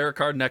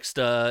 next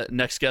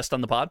guest on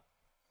the pod.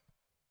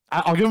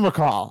 I'll give him a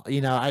call.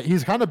 You know,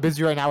 he's kind of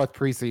busy right now with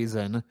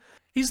preseason.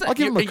 I'll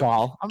give him a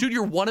call. Dude,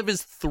 you're one of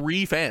his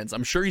 3 fans.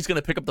 I'm sure he's going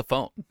to pick up the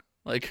phone.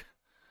 Like,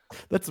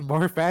 that's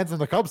more fans than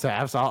the Cubs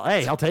have. So,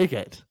 I'll take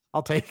it.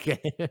 I'll take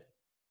it.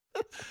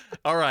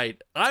 All right.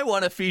 I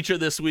want to feature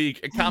this week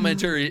a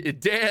commenter,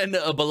 Dan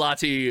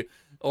Bellotti,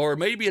 or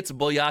maybe it's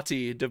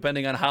Boyati,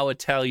 depending on how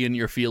Italian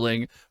you're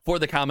feeling, for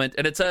the comment.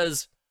 And it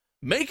says,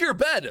 make your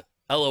bed,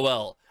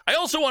 LOL. I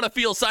also want to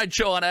feel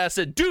Sideshow on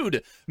acid.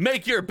 Dude,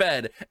 make your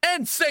bed.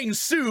 And Sang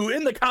Soo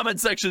in the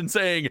comment section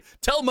saying,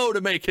 tell Mo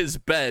to make his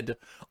bed.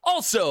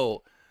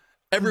 Also,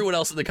 everyone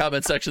else in the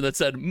comment section that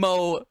said,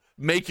 Mo,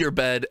 make your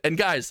bed. And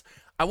guys,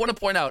 I want to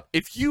point out,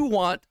 if you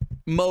want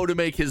Mo to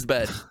make his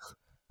bed,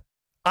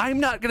 I'm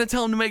not going to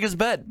tell him to make his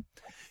bed.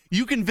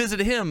 You can visit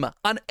him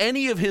on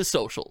any of his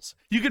socials.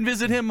 You can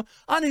visit him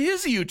on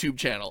his YouTube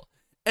channel.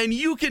 And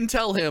you can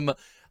tell him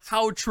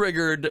how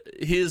triggered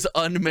his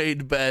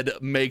unmade bed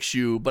makes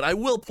you. But I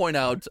will point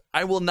out,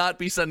 I will not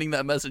be sending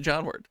that message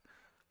onward.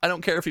 I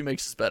don't care if he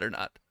makes his bed or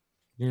not.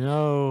 You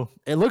know,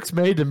 it looks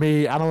made to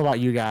me. I don't know about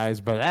you guys,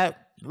 but it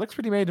looks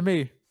pretty made to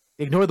me.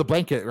 Ignore the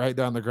blanket right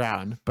there on the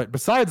ground. But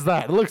besides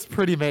that, it looks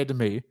pretty made to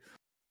me.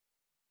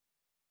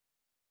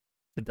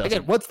 It doesn't.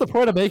 Again, what's the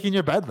point of making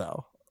your bed,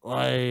 though?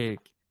 Like,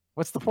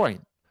 what's the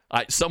point?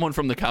 Someone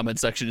from the comment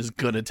section is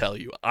going to tell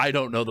you. I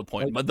don't know the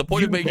point. But the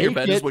point of making your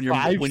bed is when your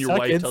wife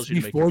tells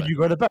you to make your bed. Before you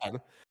go to bed.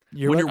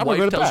 When your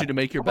wife tells you to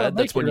make your bed,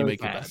 that's when you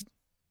make your bed.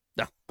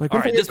 No. Like, all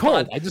right, this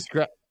cold.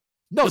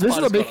 This is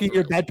a making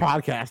your bed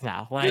podcast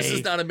now. Like, this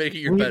is not a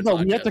making your bed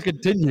podcast. We have to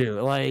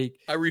continue. Like,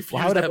 I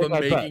refuse to have a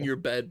making your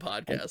bed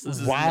podcast. This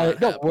is why.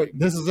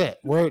 This is it.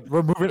 We're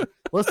moving.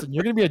 Listen,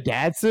 you're gonna be a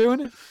dad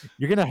soon.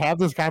 You're gonna have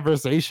this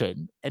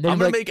conversation, and then I'm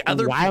gonna make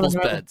other people's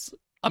beds.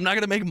 I'm not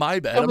gonna make my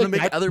bed. I'm gonna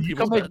make other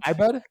people's beds. My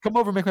bed. Come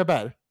over, and make my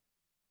bed.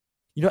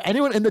 You know,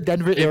 anyone in the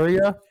Denver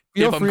area,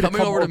 feel free to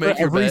come over to make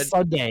your bed every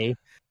Sunday.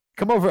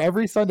 Come over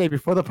every Sunday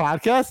before the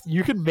podcast.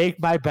 You can make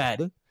my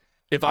bed.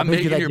 If I'm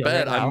making your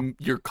bed,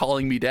 you're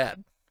calling me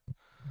dad.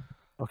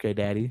 Okay,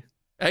 daddy.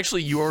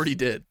 Actually, you already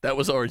did. That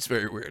was always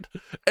very weird.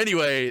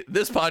 Anyway,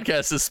 this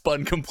podcast is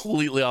spun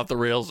completely off the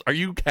rails. Are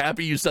you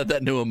happy you said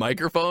that into a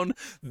microphone?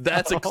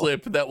 That's a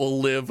clip that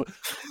will live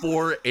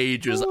for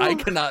ages. I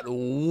cannot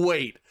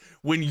wait.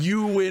 When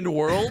you win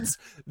Worlds,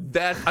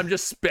 that I'm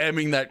just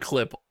spamming that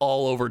clip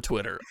all over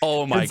Twitter.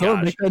 Oh my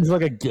gosh. Make that into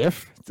like a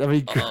GIF.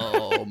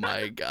 Oh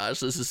my gosh,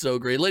 this is so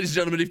great. Ladies and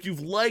gentlemen, if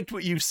you've liked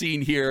what you've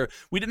seen here,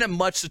 we didn't have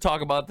much to talk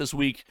about this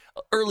week.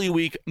 Early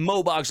week,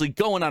 Mo Bogsley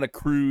going on a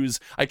cruise.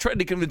 I tried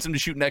to convince him to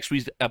shoot next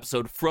week's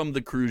episode from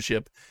the cruise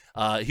ship.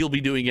 He'll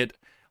be doing it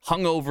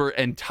hungover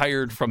and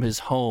tired from his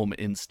home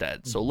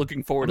instead. So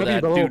looking forward to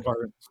that, dude.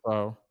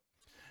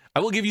 I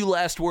will give you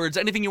last words.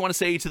 Anything you want to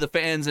say to the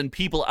fans and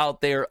people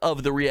out there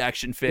of the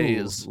reaction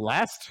phase?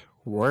 Last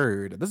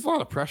word. There's a lot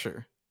of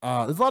pressure.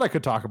 There's a lot I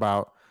could talk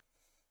about,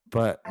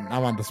 but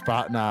I'm on the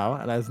spot now,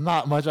 and there's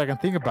not much I can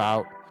think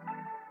about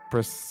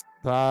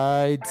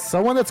besides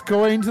someone that's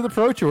going to the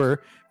Pro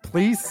Tour.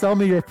 Please sell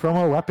me your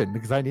promo weapon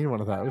because I need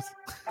one of those.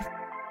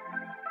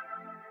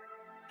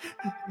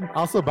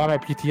 Also buy my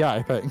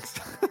PTI. Thanks.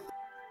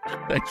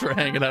 Thanks for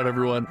hanging out,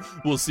 everyone.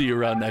 We'll see you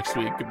around next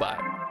week. Goodbye.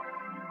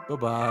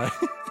 Bye-bye.